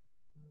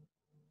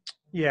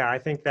 Yeah, I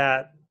think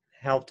that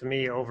helped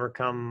me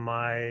overcome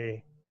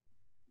my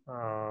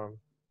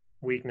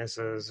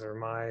weaknesses, or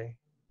my,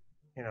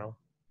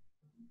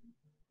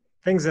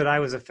 things that I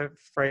was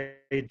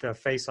afraid to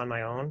face on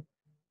my own.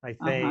 I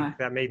think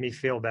that made me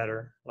feel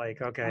better.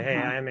 Like, okay, hey,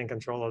 I am in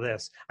control of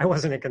this. I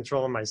wasn't in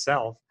control of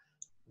myself,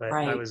 but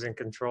I was in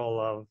control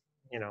of,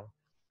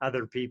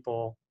 other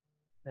people.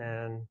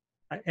 And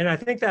I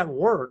think that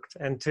worked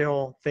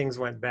until things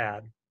went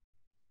bad.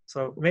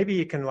 So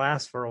maybe it can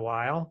last for a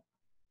while,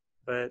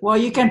 but. Well,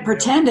 you can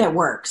pretend it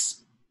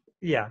works.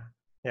 Yeah.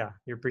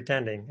 You're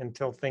pretending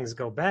until things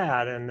go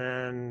bad. And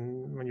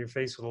then when you're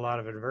faced with a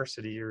lot of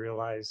adversity, you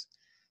realize,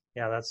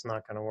 yeah, that's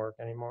not going to work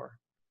anymore.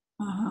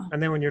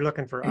 And then when you're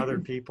looking for other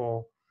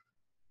people,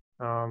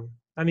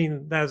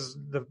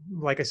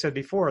 like I said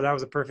before, that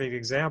was a perfect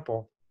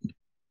example.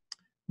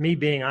 Me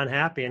being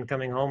unhappy and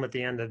coming home at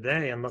the end of the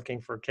day and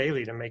looking for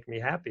Kaylee to make me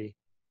happy.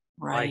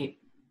 Right. Like,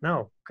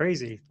 no,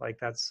 crazy. Like,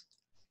 that's,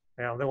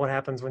 then what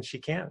happens when she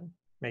can't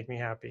make me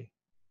happy?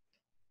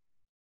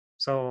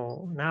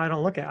 So now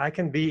I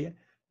can be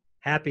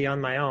happy on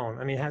my own.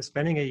 I mean,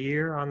 spending a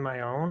year on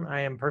my own,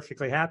 I am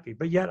perfectly happy,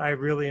 but yet I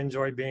really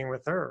enjoy being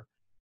with her.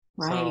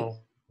 Right.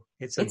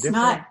 So it's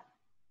not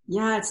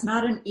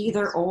an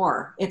either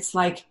or. It's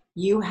like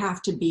you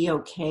have to be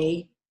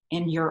okay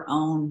in your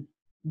own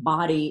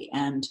body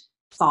and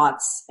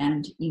thoughts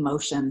and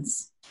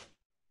emotions.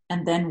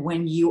 And then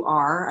when you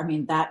are, I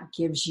mean, that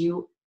gives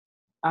you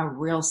a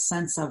real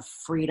sense of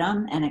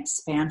freedom and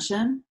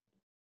expansion,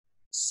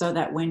 so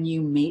that when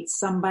you meet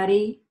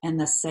somebody in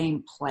the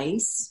same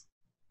place,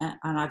 and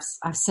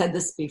I've said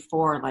this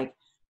before, like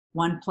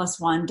 1 +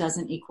 1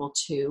 doesn't equal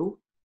 2.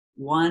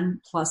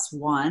 1 +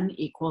 1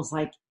 equals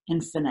like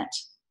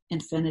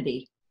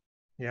infinity.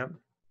 Yep.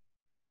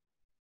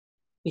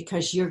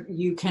 Because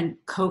you can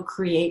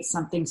co-create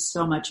something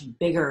so much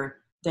bigger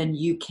than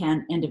you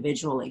can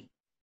individually.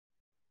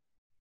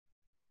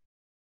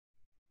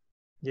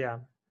 Yeah.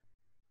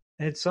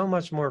 And it's so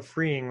much more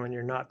freeing when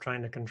you're not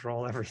trying to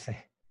control everything.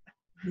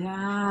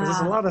 Yeah. Because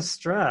there's a lot of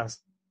stress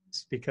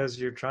because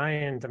you're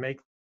trying to make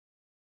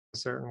a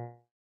certain,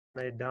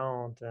 they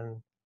don't.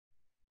 And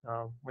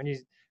when you,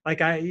 like,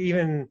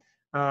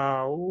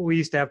 we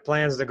used to have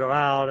plans to go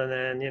out,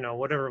 and then,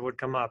 whatever would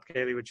come up,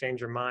 Kaylee would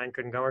change her mind,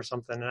 couldn't go or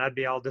something, and I'd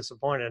be all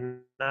disappointed. And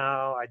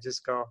now I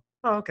just go,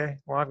 oh, okay,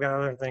 well, I've got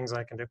other things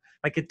I can do.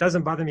 Like, it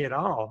doesn't bother me at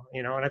all,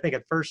 and I think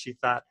at first she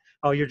thought,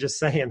 oh, you're just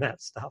saying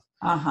that stuff.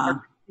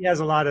 She has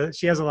a lot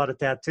of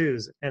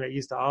tattoos, and it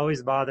used to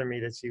always bother me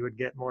that she would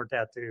get more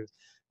tattoos.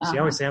 She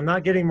always say, I'm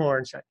not getting more.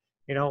 And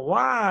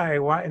why?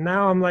 And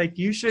now I'm like,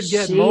 you should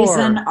get more. She's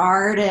an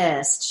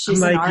artist.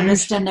 She's an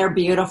artist, and they're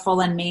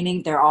beautiful and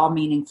they're all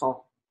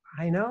meaningful.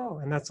 I know.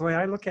 And that's the way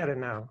I look at it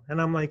now.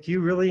 And I'm like, you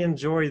really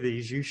enjoy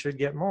these. You should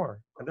get more.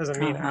 It doesn't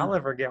mean I'll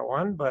ever get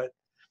one, but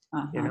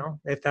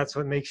if that's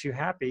what makes you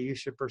happy, you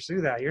should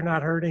pursue that. You're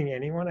not hurting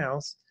anyone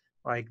else.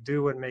 Like,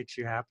 do what makes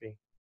you happy.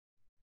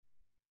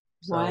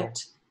 So,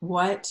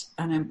 what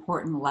an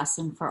important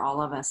lesson for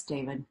all of us,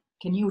 David.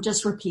 Can you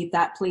just repeat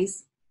that,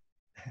 please?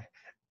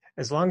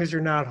 As long as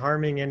you're not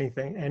harming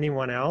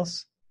anyone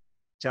else,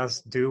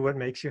 just do what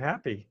makes you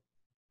happy.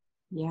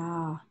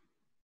 Yeah.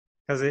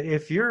 Because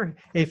if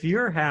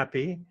you're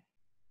happy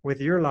with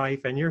your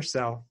life and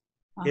yourself,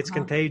 it's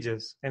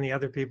contagious, and the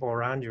other people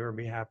around you will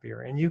be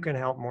happier, and you can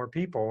help more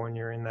people when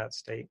you're in that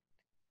state.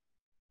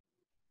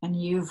 And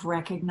you've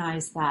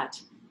recognized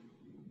that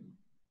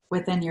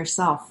within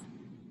yourself.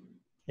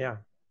 Yeah.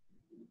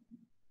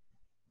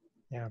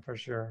 Yeah, for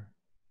sure.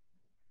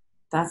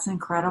 That's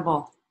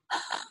incredible.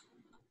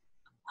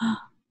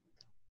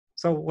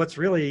 So what's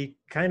really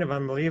kind of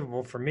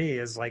unbelievable for me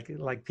is like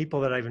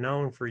people that I've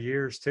known for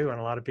years too, and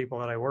a lot of people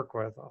that I work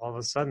with, all of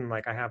a sudden,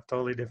 like I have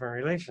totally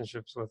different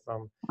relationships with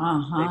them. They've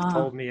Uh-huh.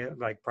 told me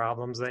like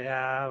problems they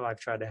have. I've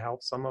tried to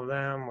help some of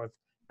them with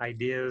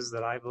ideas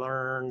that I've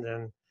learned.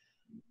 And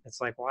it's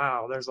like,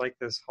 wow, there's like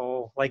this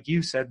whole, like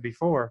you said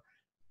before,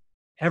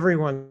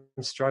 everyone's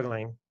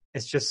struggling.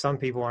 It's just some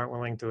people aren't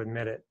willing to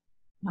admit it.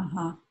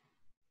 Uh-huh.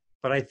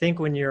 But I think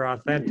when you're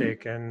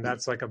authentic, and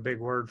that's like a big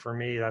word for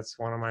me, that's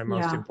one of my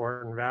most Yeah.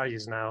 important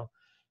values now.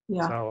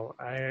 Yeah. So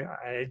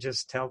I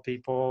just tell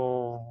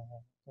people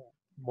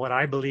what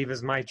I believe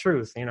is my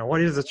truth. You know,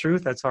 what is the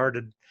truth? That's hard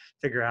to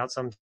figure out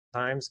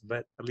sometimes,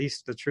 but at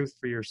least the truth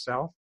for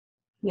yourself.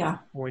 Yeah.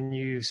 When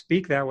you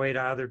speak that way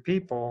to other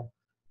people,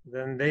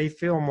 then they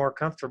feel more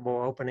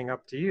comfortable opening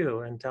up to you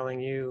and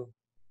telling you.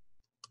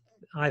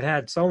 I've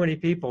had so many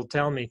people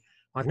tell me,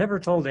 I've never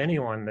told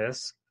anyone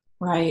this.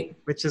 Right.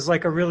 Which is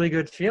like a really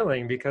good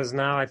feeling, because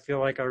now I feel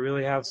like I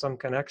really have some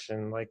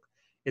connection. Like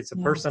it's a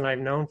Yeah. person I've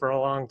known for a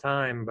long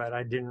time, but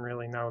I didn't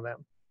really know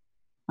them,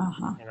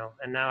 Uh-huh. you know,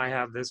 and now I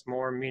have this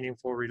more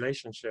meaningful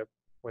relationship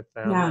with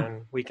them, Yeah.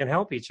 and we can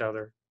help each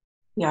other,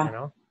 Yeah. you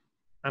know.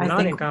 I'm I not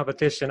in think,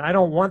 competition. I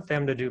don't want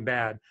them to do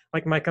bad.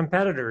 Like my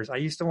competitors, I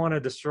used to want to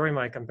destroy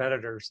my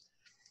competitors.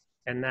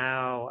 And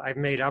now I've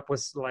made up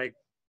with like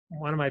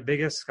one of my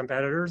biggest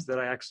competitors that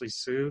I actually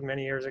sued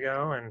many years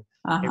ago, and it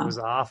uh-huh. was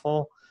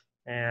awful.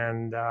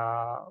 And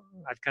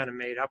I've kind of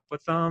made up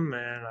with them,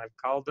 and I've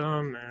called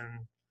them,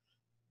 and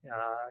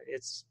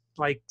it's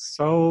like,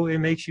 so it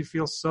makes you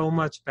feel so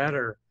much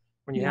better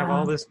when you have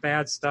all Yeah. this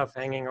bad stuff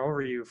hanging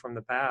over you from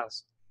the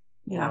past.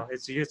 You Yeah. know,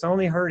 it's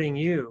only hurting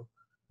you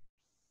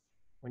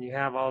when you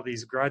have all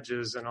these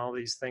grudges and all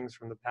these things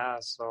from the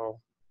past.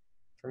 So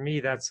for me,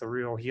 that's a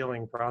real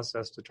healing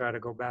process, to try to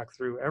go back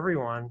through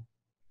everyone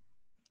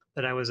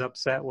that I was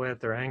upset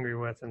with or angry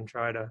with, and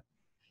try to,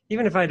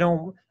 even if I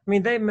don't, I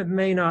mean, they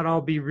may not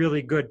all be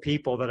really good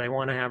people that I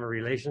want to have a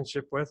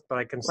relationship with, but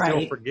I can still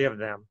Right. forgive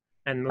them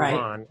and move Right.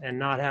 on and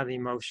not have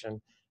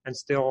emotion, and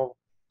still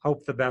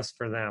hope the best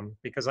for them,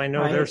 because I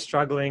know they're Right.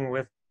 struggling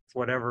with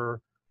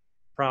whatever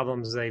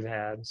problems they've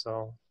had.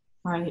 So,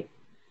 Right.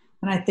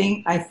 And I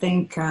think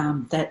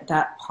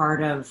that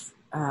part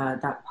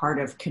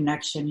of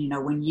connection, you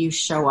know, when you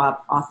show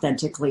up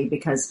authentically,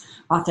 because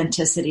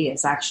authenticity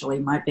is actually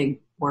my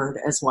big word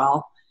as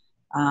well.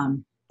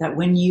 That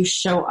when you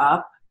show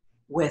up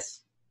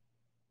with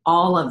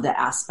all of the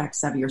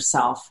aspects of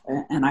yourself,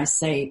 and I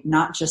say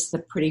not just the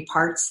pretty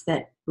parts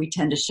that we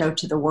tend to show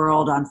to the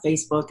world on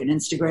Facebook and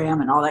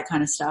Instagram and all that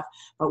kind of stuff,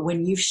 but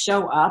when you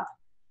show up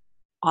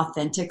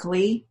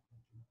authentically,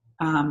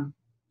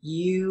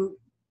 you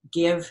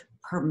give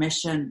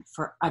permission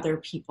for other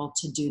people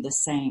to do the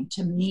same,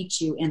 to meet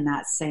you in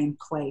that same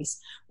place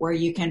where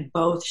you can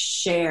both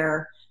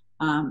share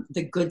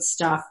the good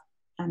stuff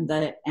and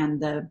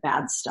the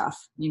bad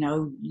stuff. You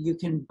know, you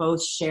can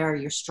both share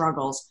your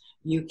struggles.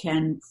 You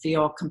can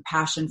feel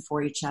compassion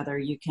for each other.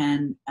 You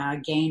can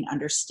gain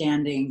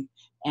understanding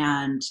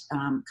and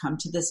come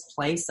to this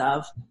place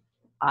of,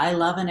 I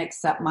love and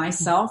accept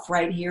myself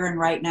right here and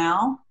right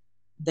now.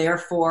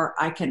 Therefore,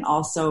 I can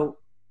also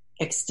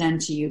extend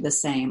to you the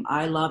same.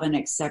 I love and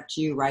accept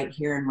you right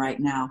here and right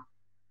now.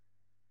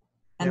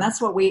 And yeah.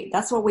 that's what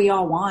we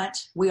all want.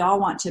 We all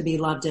want to be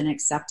loved and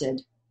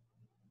accepted.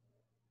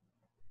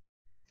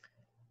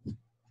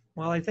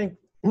 Well, I think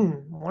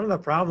one of the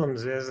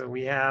problems is that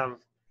we have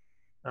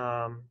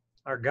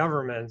our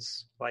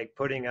governments like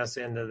putting us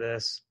into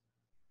this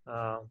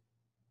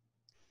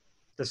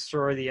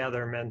destroy the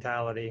other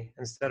mentality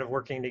instead of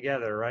working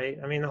together, right?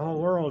 I mean, the whole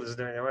world is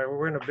doing it.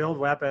 We're going to build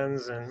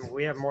weapons, and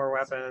we have more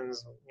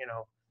weapons. You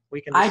know,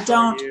 we can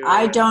destroy you.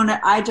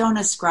 I don't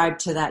ascribe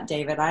to that,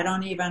 David. I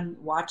don't even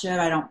watch it.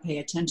 I don't pay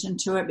attention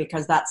to it,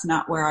 because that's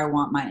not where I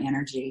want my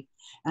energy.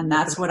 And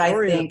that's what I think.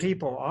 The majority of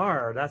people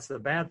are. That's the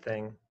bad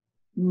thing.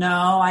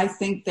 No, I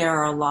think there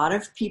are a lot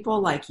of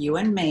people like you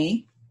and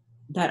me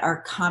that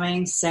are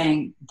coming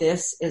saying,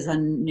 this is a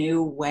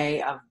new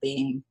way of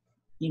being.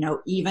 You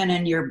know, even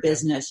in your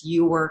business,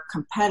 you were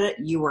competitive,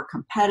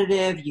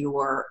 you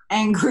were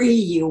angry,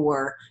 you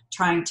were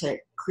trying to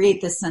create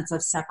this sense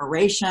of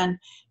separation.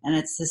 And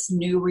it's this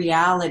new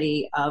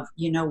reality of,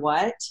 you know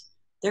what?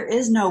 There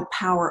is no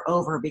power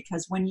over,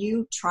 because when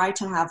you try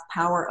to have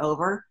power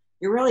over,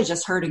 you're really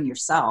just hurting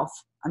yourself.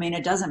 I mean,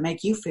 it doesn't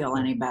make you feel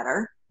any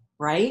better,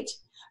 right?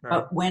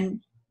 But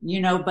when,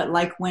 you know, but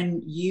like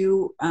when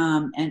you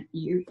and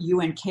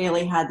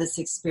Kaylee had this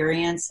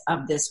experience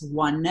of this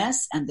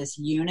oneness and this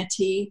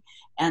unity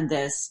and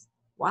this,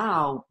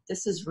 wow,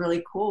 this is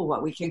really cool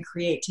what we can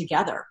create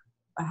together.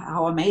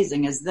 How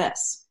amazing is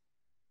this?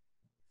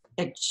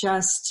 It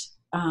just,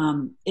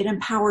 it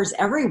empowers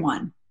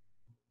everyone.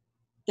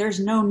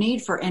 There's no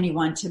need for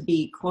anyone to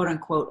be quote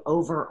unquote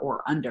over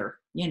or under.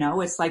 You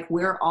know, it's like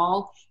we're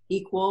all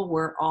equal.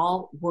 We're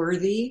all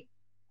worthy.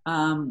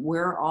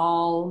 We're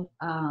all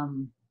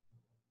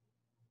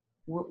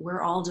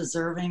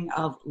deserving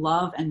of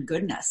love and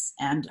goodness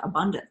and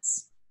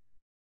abundance.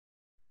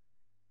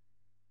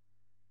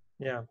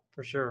 Yeah,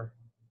 for sure.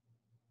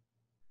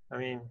 I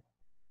mean,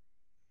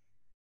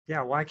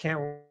 yeah, why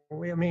can't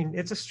we? I mean,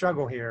 it's a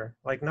struggle here.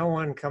 Like, no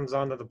one comes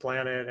onto the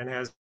planet and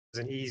has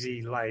an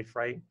easy life,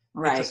 right?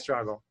 Right. It's a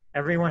struggle.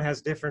 Everyone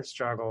has different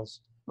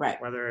struggles,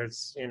 right? Whether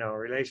it's,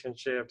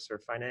 relationships or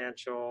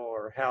financial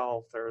or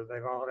health, or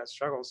they've all got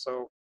struggles.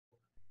 So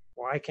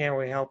why can't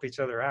we help each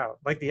other out?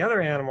 Like the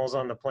other animals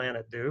on the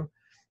planet do.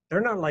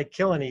 They're not like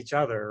killing each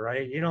other,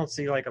 right? You don't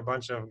see like a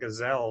bunch of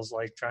gazelles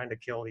like trying to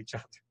kill each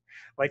other.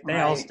 Like they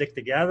all stick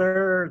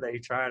together. They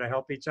try to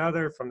help each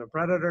other from the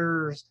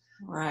predators.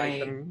 Right.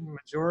 Like the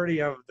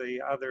majority of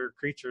the other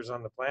creatures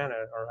on the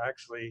planet are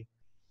actually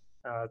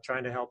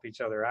trying to help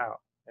each other out.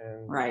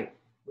 And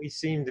we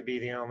seem to be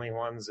the only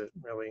ones that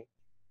really,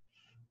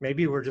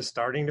 maybe we're just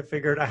starting to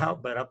figure it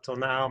out, but up till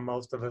now,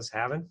 most of us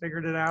haven't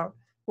figured it out.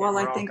 Well,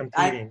 I think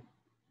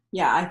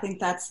I think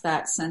that's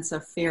that sense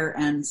of fear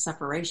and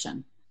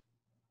separation.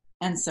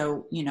 And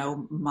so,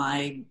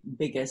 my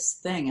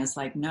biggest thing is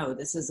like, no,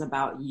 this is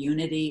about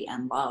unity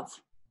and love.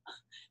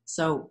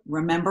 So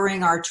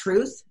remembering our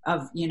truth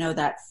of,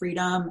 that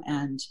freedom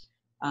and,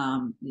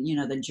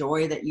 the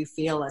joy that you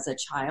feel as a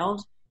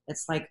child,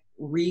 it's like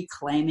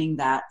reclaiming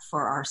that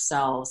for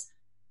ourselves,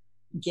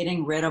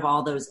 getting rid of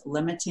all those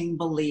limiting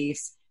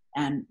beliefs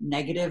and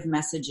negative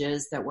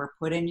messages that were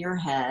put in your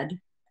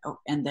head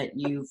and that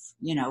you've,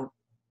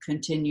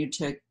 continued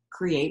to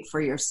create for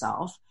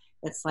yourself.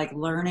 It's like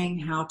learning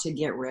how to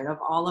get rid of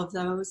all of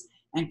those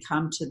and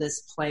come to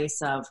this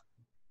place of,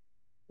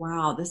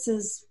 wow, this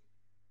is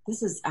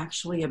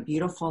actually a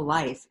beautiful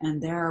life, and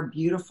there are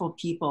beautiful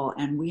people,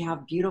 and we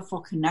have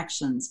beautiful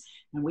connections,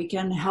 and we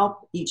can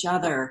help each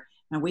other,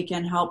 and we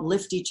can help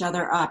lift each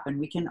other up, and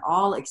we can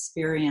all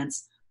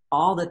experience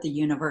all that the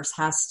universe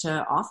has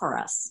to offer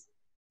us.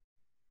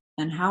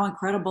 And how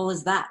incredible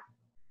is that?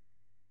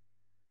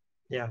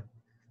 Yeah.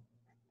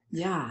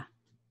 Yeah.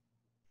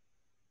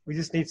 We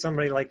just need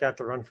somebody like that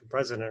to run for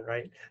president,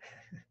 right?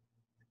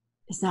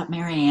 Is that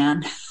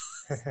Marianne?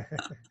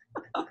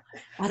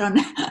 I don't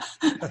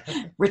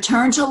know.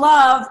 Return to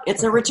love.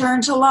 It's a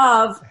return to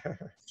love.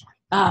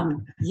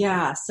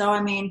 Yeah. So,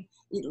 I mean,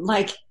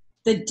 like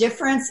the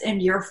difference in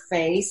your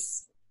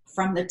face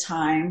from the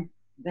time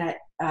that,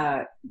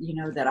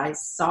 that I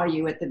saw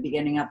you at the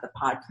beginning of the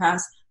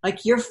podcast,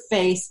 like your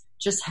face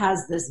just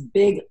has this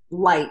big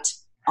light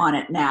on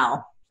it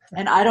now.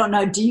 And I don't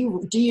know, do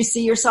you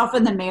see yourself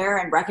in the mirror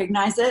and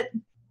recognize it?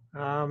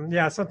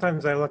 Yeah,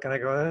 sometimes I look and I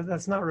go,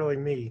 that's not really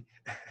me.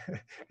 It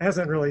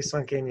hasn't really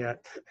sunk in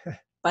yet.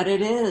 But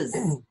it is.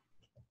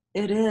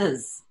 It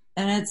is.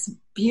 And it's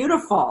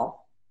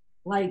beautiful.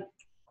 Like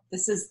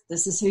this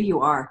is who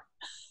you are.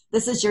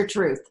 This is your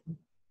truth.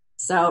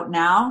 So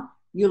now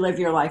you live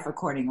your life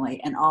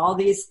accordingly. And all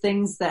these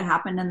things that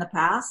happened in the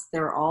past,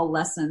 they're all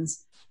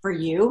lessons for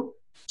you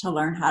to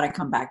learn how to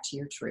come back to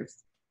your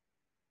truth.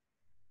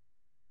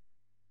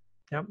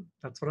 Yep,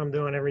 that's what I'm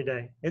doing every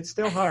day. It's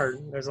still hard.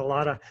 There's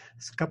a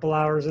couple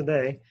hours a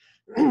day.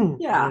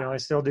 Yeah. I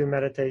still do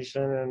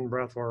meditation and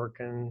breath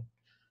work and,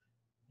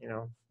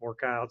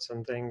 workouts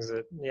and things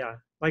that,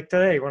 like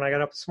today when I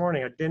got up this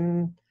morning, I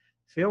didn't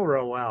feel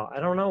real well. I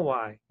don't know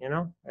why,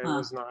 I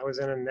was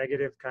in a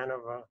negative kind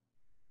of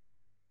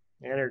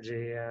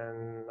energy,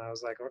 and I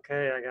was like,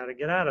 okay, I got to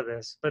get out of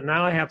this. But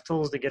now I have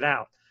tools to get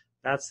out.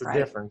 That's the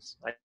difference.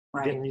 I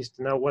didn't used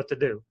to know what to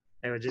do.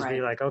 It would just be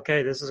like,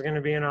 okay, this is going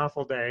to be an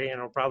awful day, and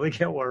it'll probably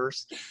get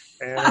worse.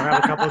 And I'll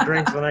have a couple of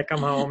drinks when I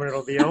come home, and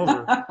it'll be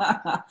over.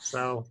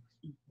 So,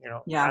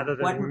 rather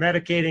than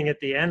medicating at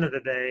the end of the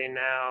day,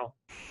 now,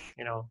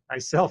 I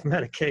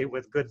self-medicate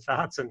with good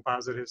thoughts and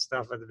positive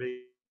stuff at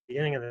the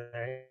beginning of the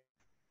day.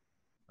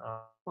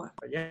 But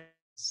yeah,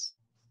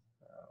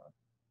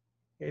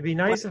 it'd be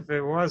nice if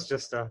it was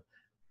just a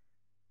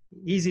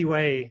easy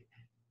way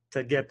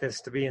to get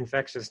this to be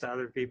infectious to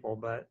other people,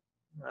 but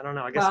I don't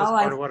know. I guess that's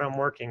part of what I'm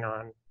working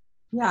on.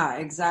 Yeah,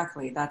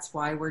 exactly. That's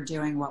why we're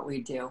doing what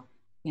we do,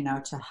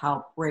 to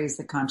help raise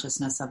the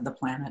consciousness of the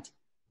planet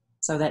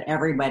so that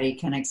everybody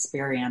can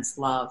experience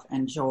love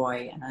and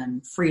joy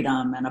and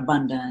freedom and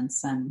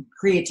abundance and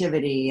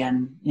creativity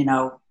and,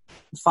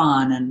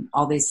 fun and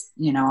all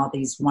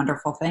these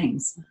wonderful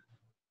things.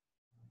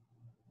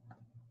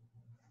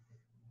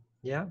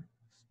 Yeah.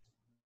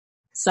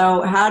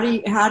 So how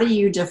do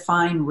you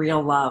define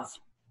real love?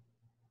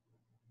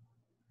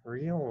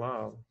 Real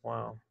love.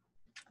 Wow.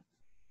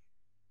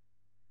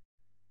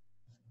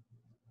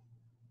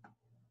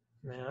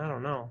 Man, I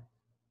don't know.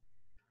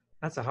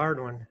 That's a hard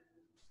one.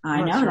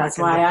 I know. That's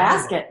why I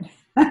ask it.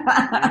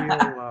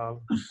 Real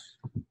love.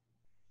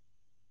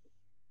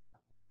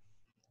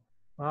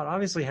 Well, it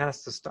obviously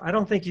has to start. I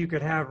don't think you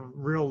could have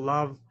real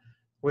love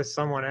with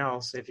someone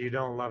else if you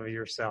don't love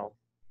yourself.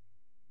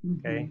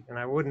 Okay. And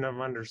I wouldn't have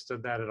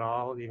understood that at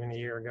all even a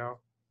year ago.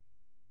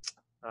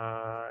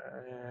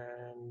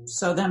 And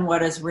so then what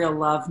does real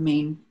love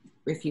mean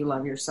if you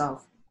love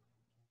yourself,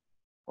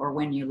 or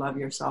when you love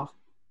yourself?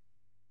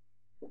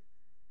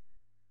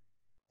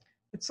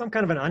 it's some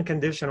kind of an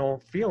unconditional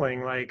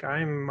feeling, like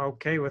I'm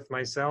okay with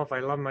myself.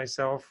 I love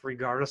myself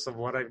regardless of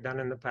what I've done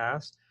in the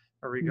past,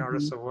 or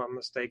regardless of what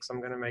mistakes I'm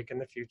going to make in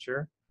the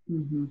future.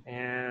 Mm-hmm.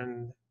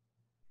 And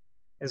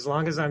as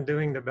long as I'm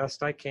doing the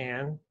best I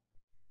can,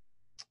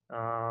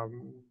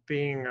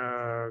 being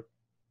a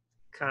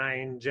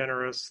kind,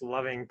 generous,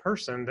 loving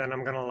person, then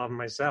I'm going to love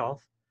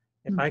myself.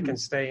 If I can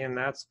stay in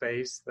that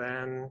space,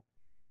 then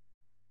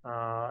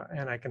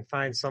and I can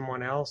find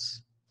someone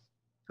else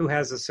who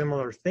has a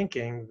similar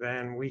thinking,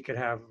 then we could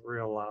have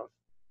real love.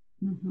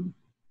 Mm-hmm.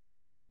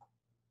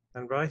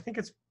 But I think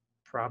it's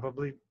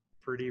probably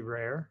pretty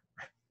rare.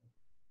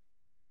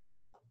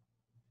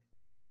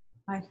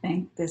 I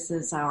think this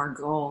is our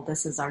goal.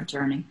 This is our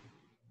journey,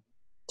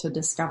 to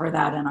discover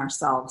that in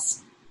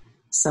ourselves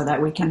so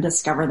that we can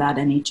discover that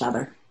in each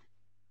other.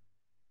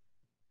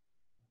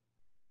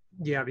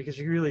 Yeah, because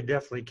you really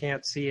definitely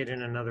can't see it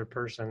in another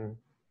person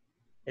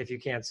if you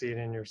can't see it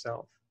in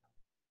yourself.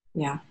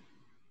 Yeah.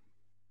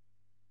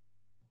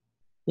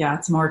 Yeah,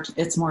 it's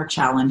more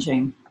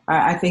challenging.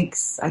 I think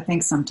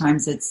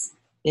sometimes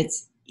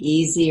it's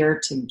easier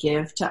to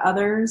give to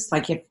others.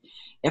 Like if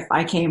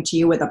I came to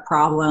you with a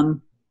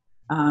problem,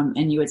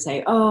 and you would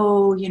say,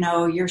 "Oh,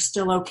 you're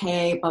still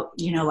okay," but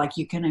like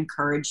you can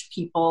encourage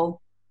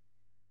people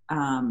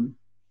and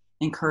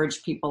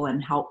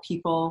help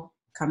people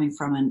coming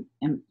from an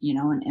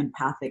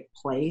empathic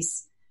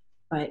place.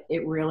 But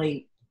it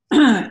really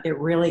it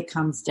really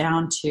comes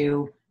down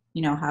to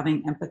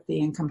having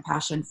empathy and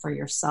compassion for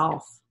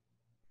yourself,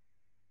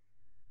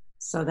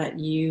 so that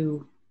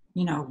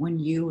when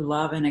you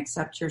love and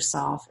accept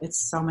yourself, it's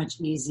so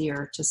much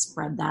easier to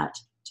spread that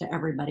to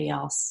everybody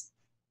else.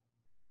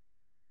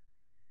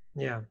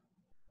 Yeah,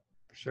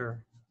 for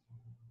sure.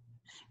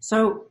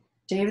 So,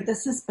 David,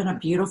 this has been a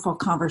beautiful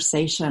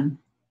conversation.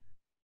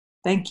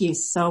 Thank you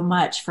so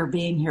much for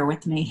being here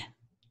with me.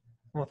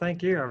 Well,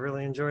 thank you. I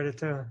really enjoyed it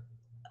too.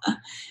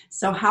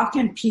 So how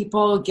can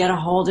people get a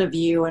hold of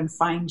you and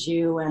find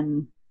you?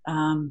 And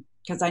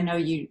because I know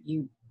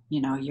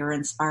you're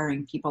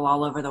inspiring people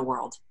all over the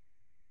world.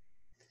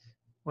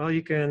 Well,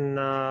 you can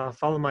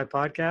follow my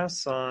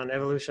podcasts on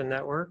Evolution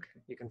Network.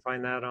 You can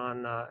find that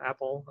on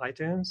Apple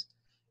iTunes,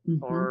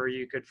 or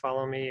you could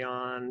follow me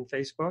on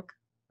Facebook,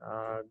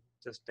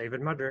 just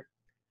David Mudrick.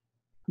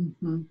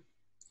 Mm-hmm.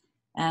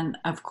 And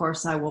of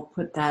course, I will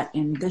put that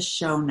in the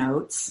show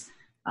notes.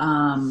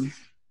 And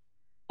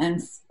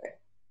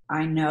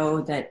I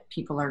know that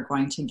people are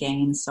going to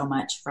gain so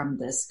much from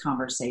this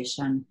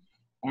conversation.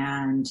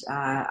 And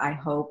I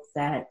hope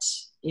that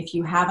if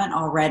you haven't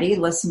already,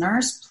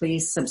 listeners,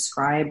 please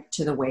subscribe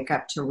to the Wake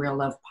Up to Real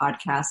Love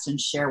podcast and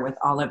share with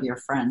all of your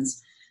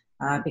friends,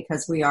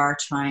 because we are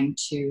trying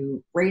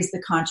to raise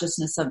the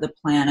consciousness of the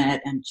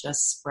planet and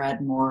just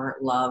spread more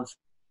love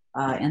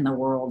in the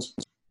world,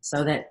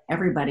 so that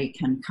everybody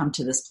can come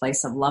to this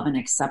place of love and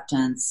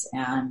acceptance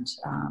and,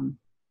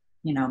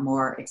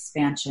 more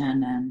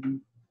expansion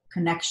and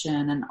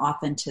connection and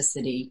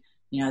authenticity,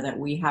 that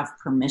we have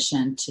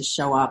permission to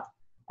show up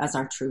as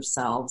our true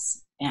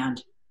selves,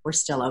 and we're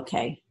still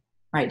okay.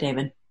 Right,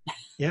 David?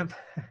 Yep.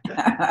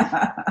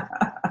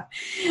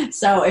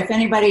 So if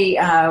anybody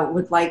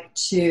would like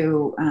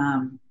to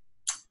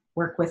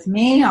work with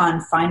me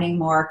on finding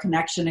more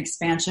connection,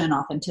 expansion,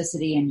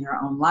 authenticity in your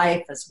own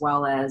life, as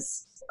well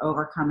as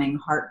overcoming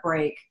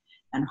heartbreak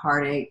and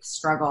heartache,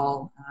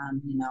 struggle,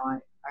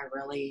 I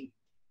really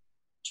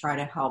try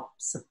to help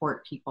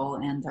support people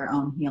in their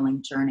own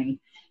healing journey.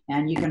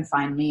 And you can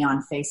find me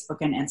on Facebook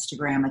and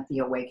Instagram at The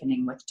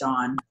Awakening with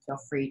Dawn. Feel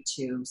free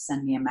to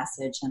send me a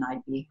message, and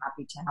I'd be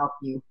happy to help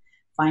you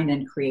find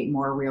and create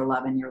more real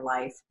love in your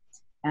life.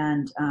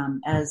 And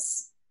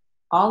as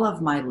all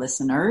of my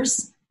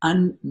listeners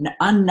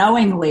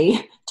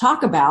unknowingly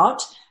talk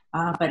about,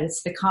 but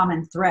it's the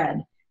common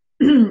thread,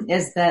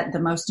 is that the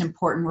most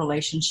important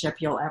relationship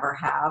you'll ever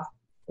have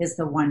is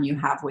the one you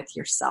have with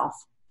yourself.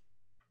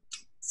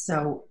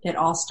 So it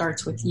all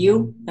starts with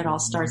you. It all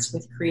starts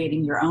with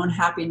creating your own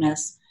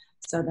happiness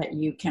so that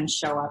you can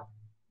show up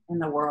in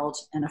the world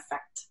and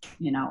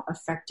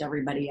affect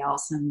everybody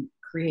else and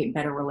create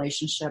better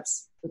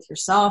relationships with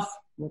yourself,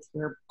 with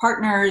your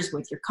partners,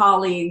 with your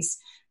colleagues.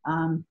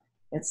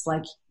 It's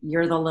like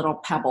you're the little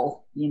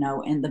pebble,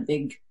 in the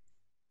big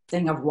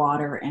thing of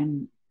water,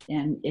 and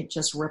it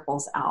just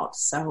ripples out.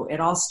 So it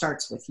all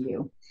starts with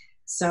you.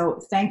 So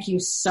thank you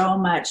so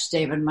much,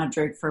 David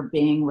Mudrick, for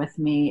being with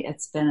me.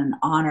 It's been an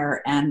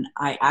honor, and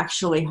I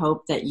actually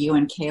hope that you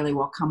and Kaylee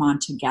will come on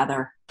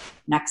together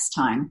next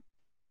time.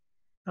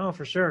 Oh,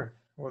 for sure.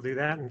 We'll do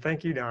that. And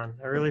thank you, Dawn.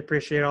 I really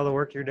appreciate all the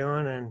work you're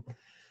doing, and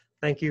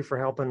thank you for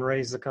helping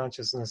raise the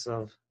consciousness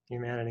of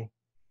humanity.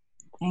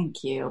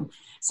 Thank you.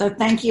 So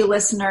thank you,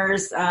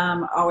 listeners.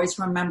 Always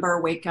remember,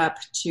 wake up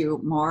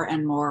to more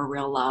and more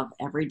real love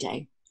every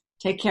day.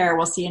 Take care.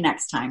 We'll see you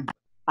next time.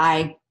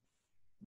 Bye.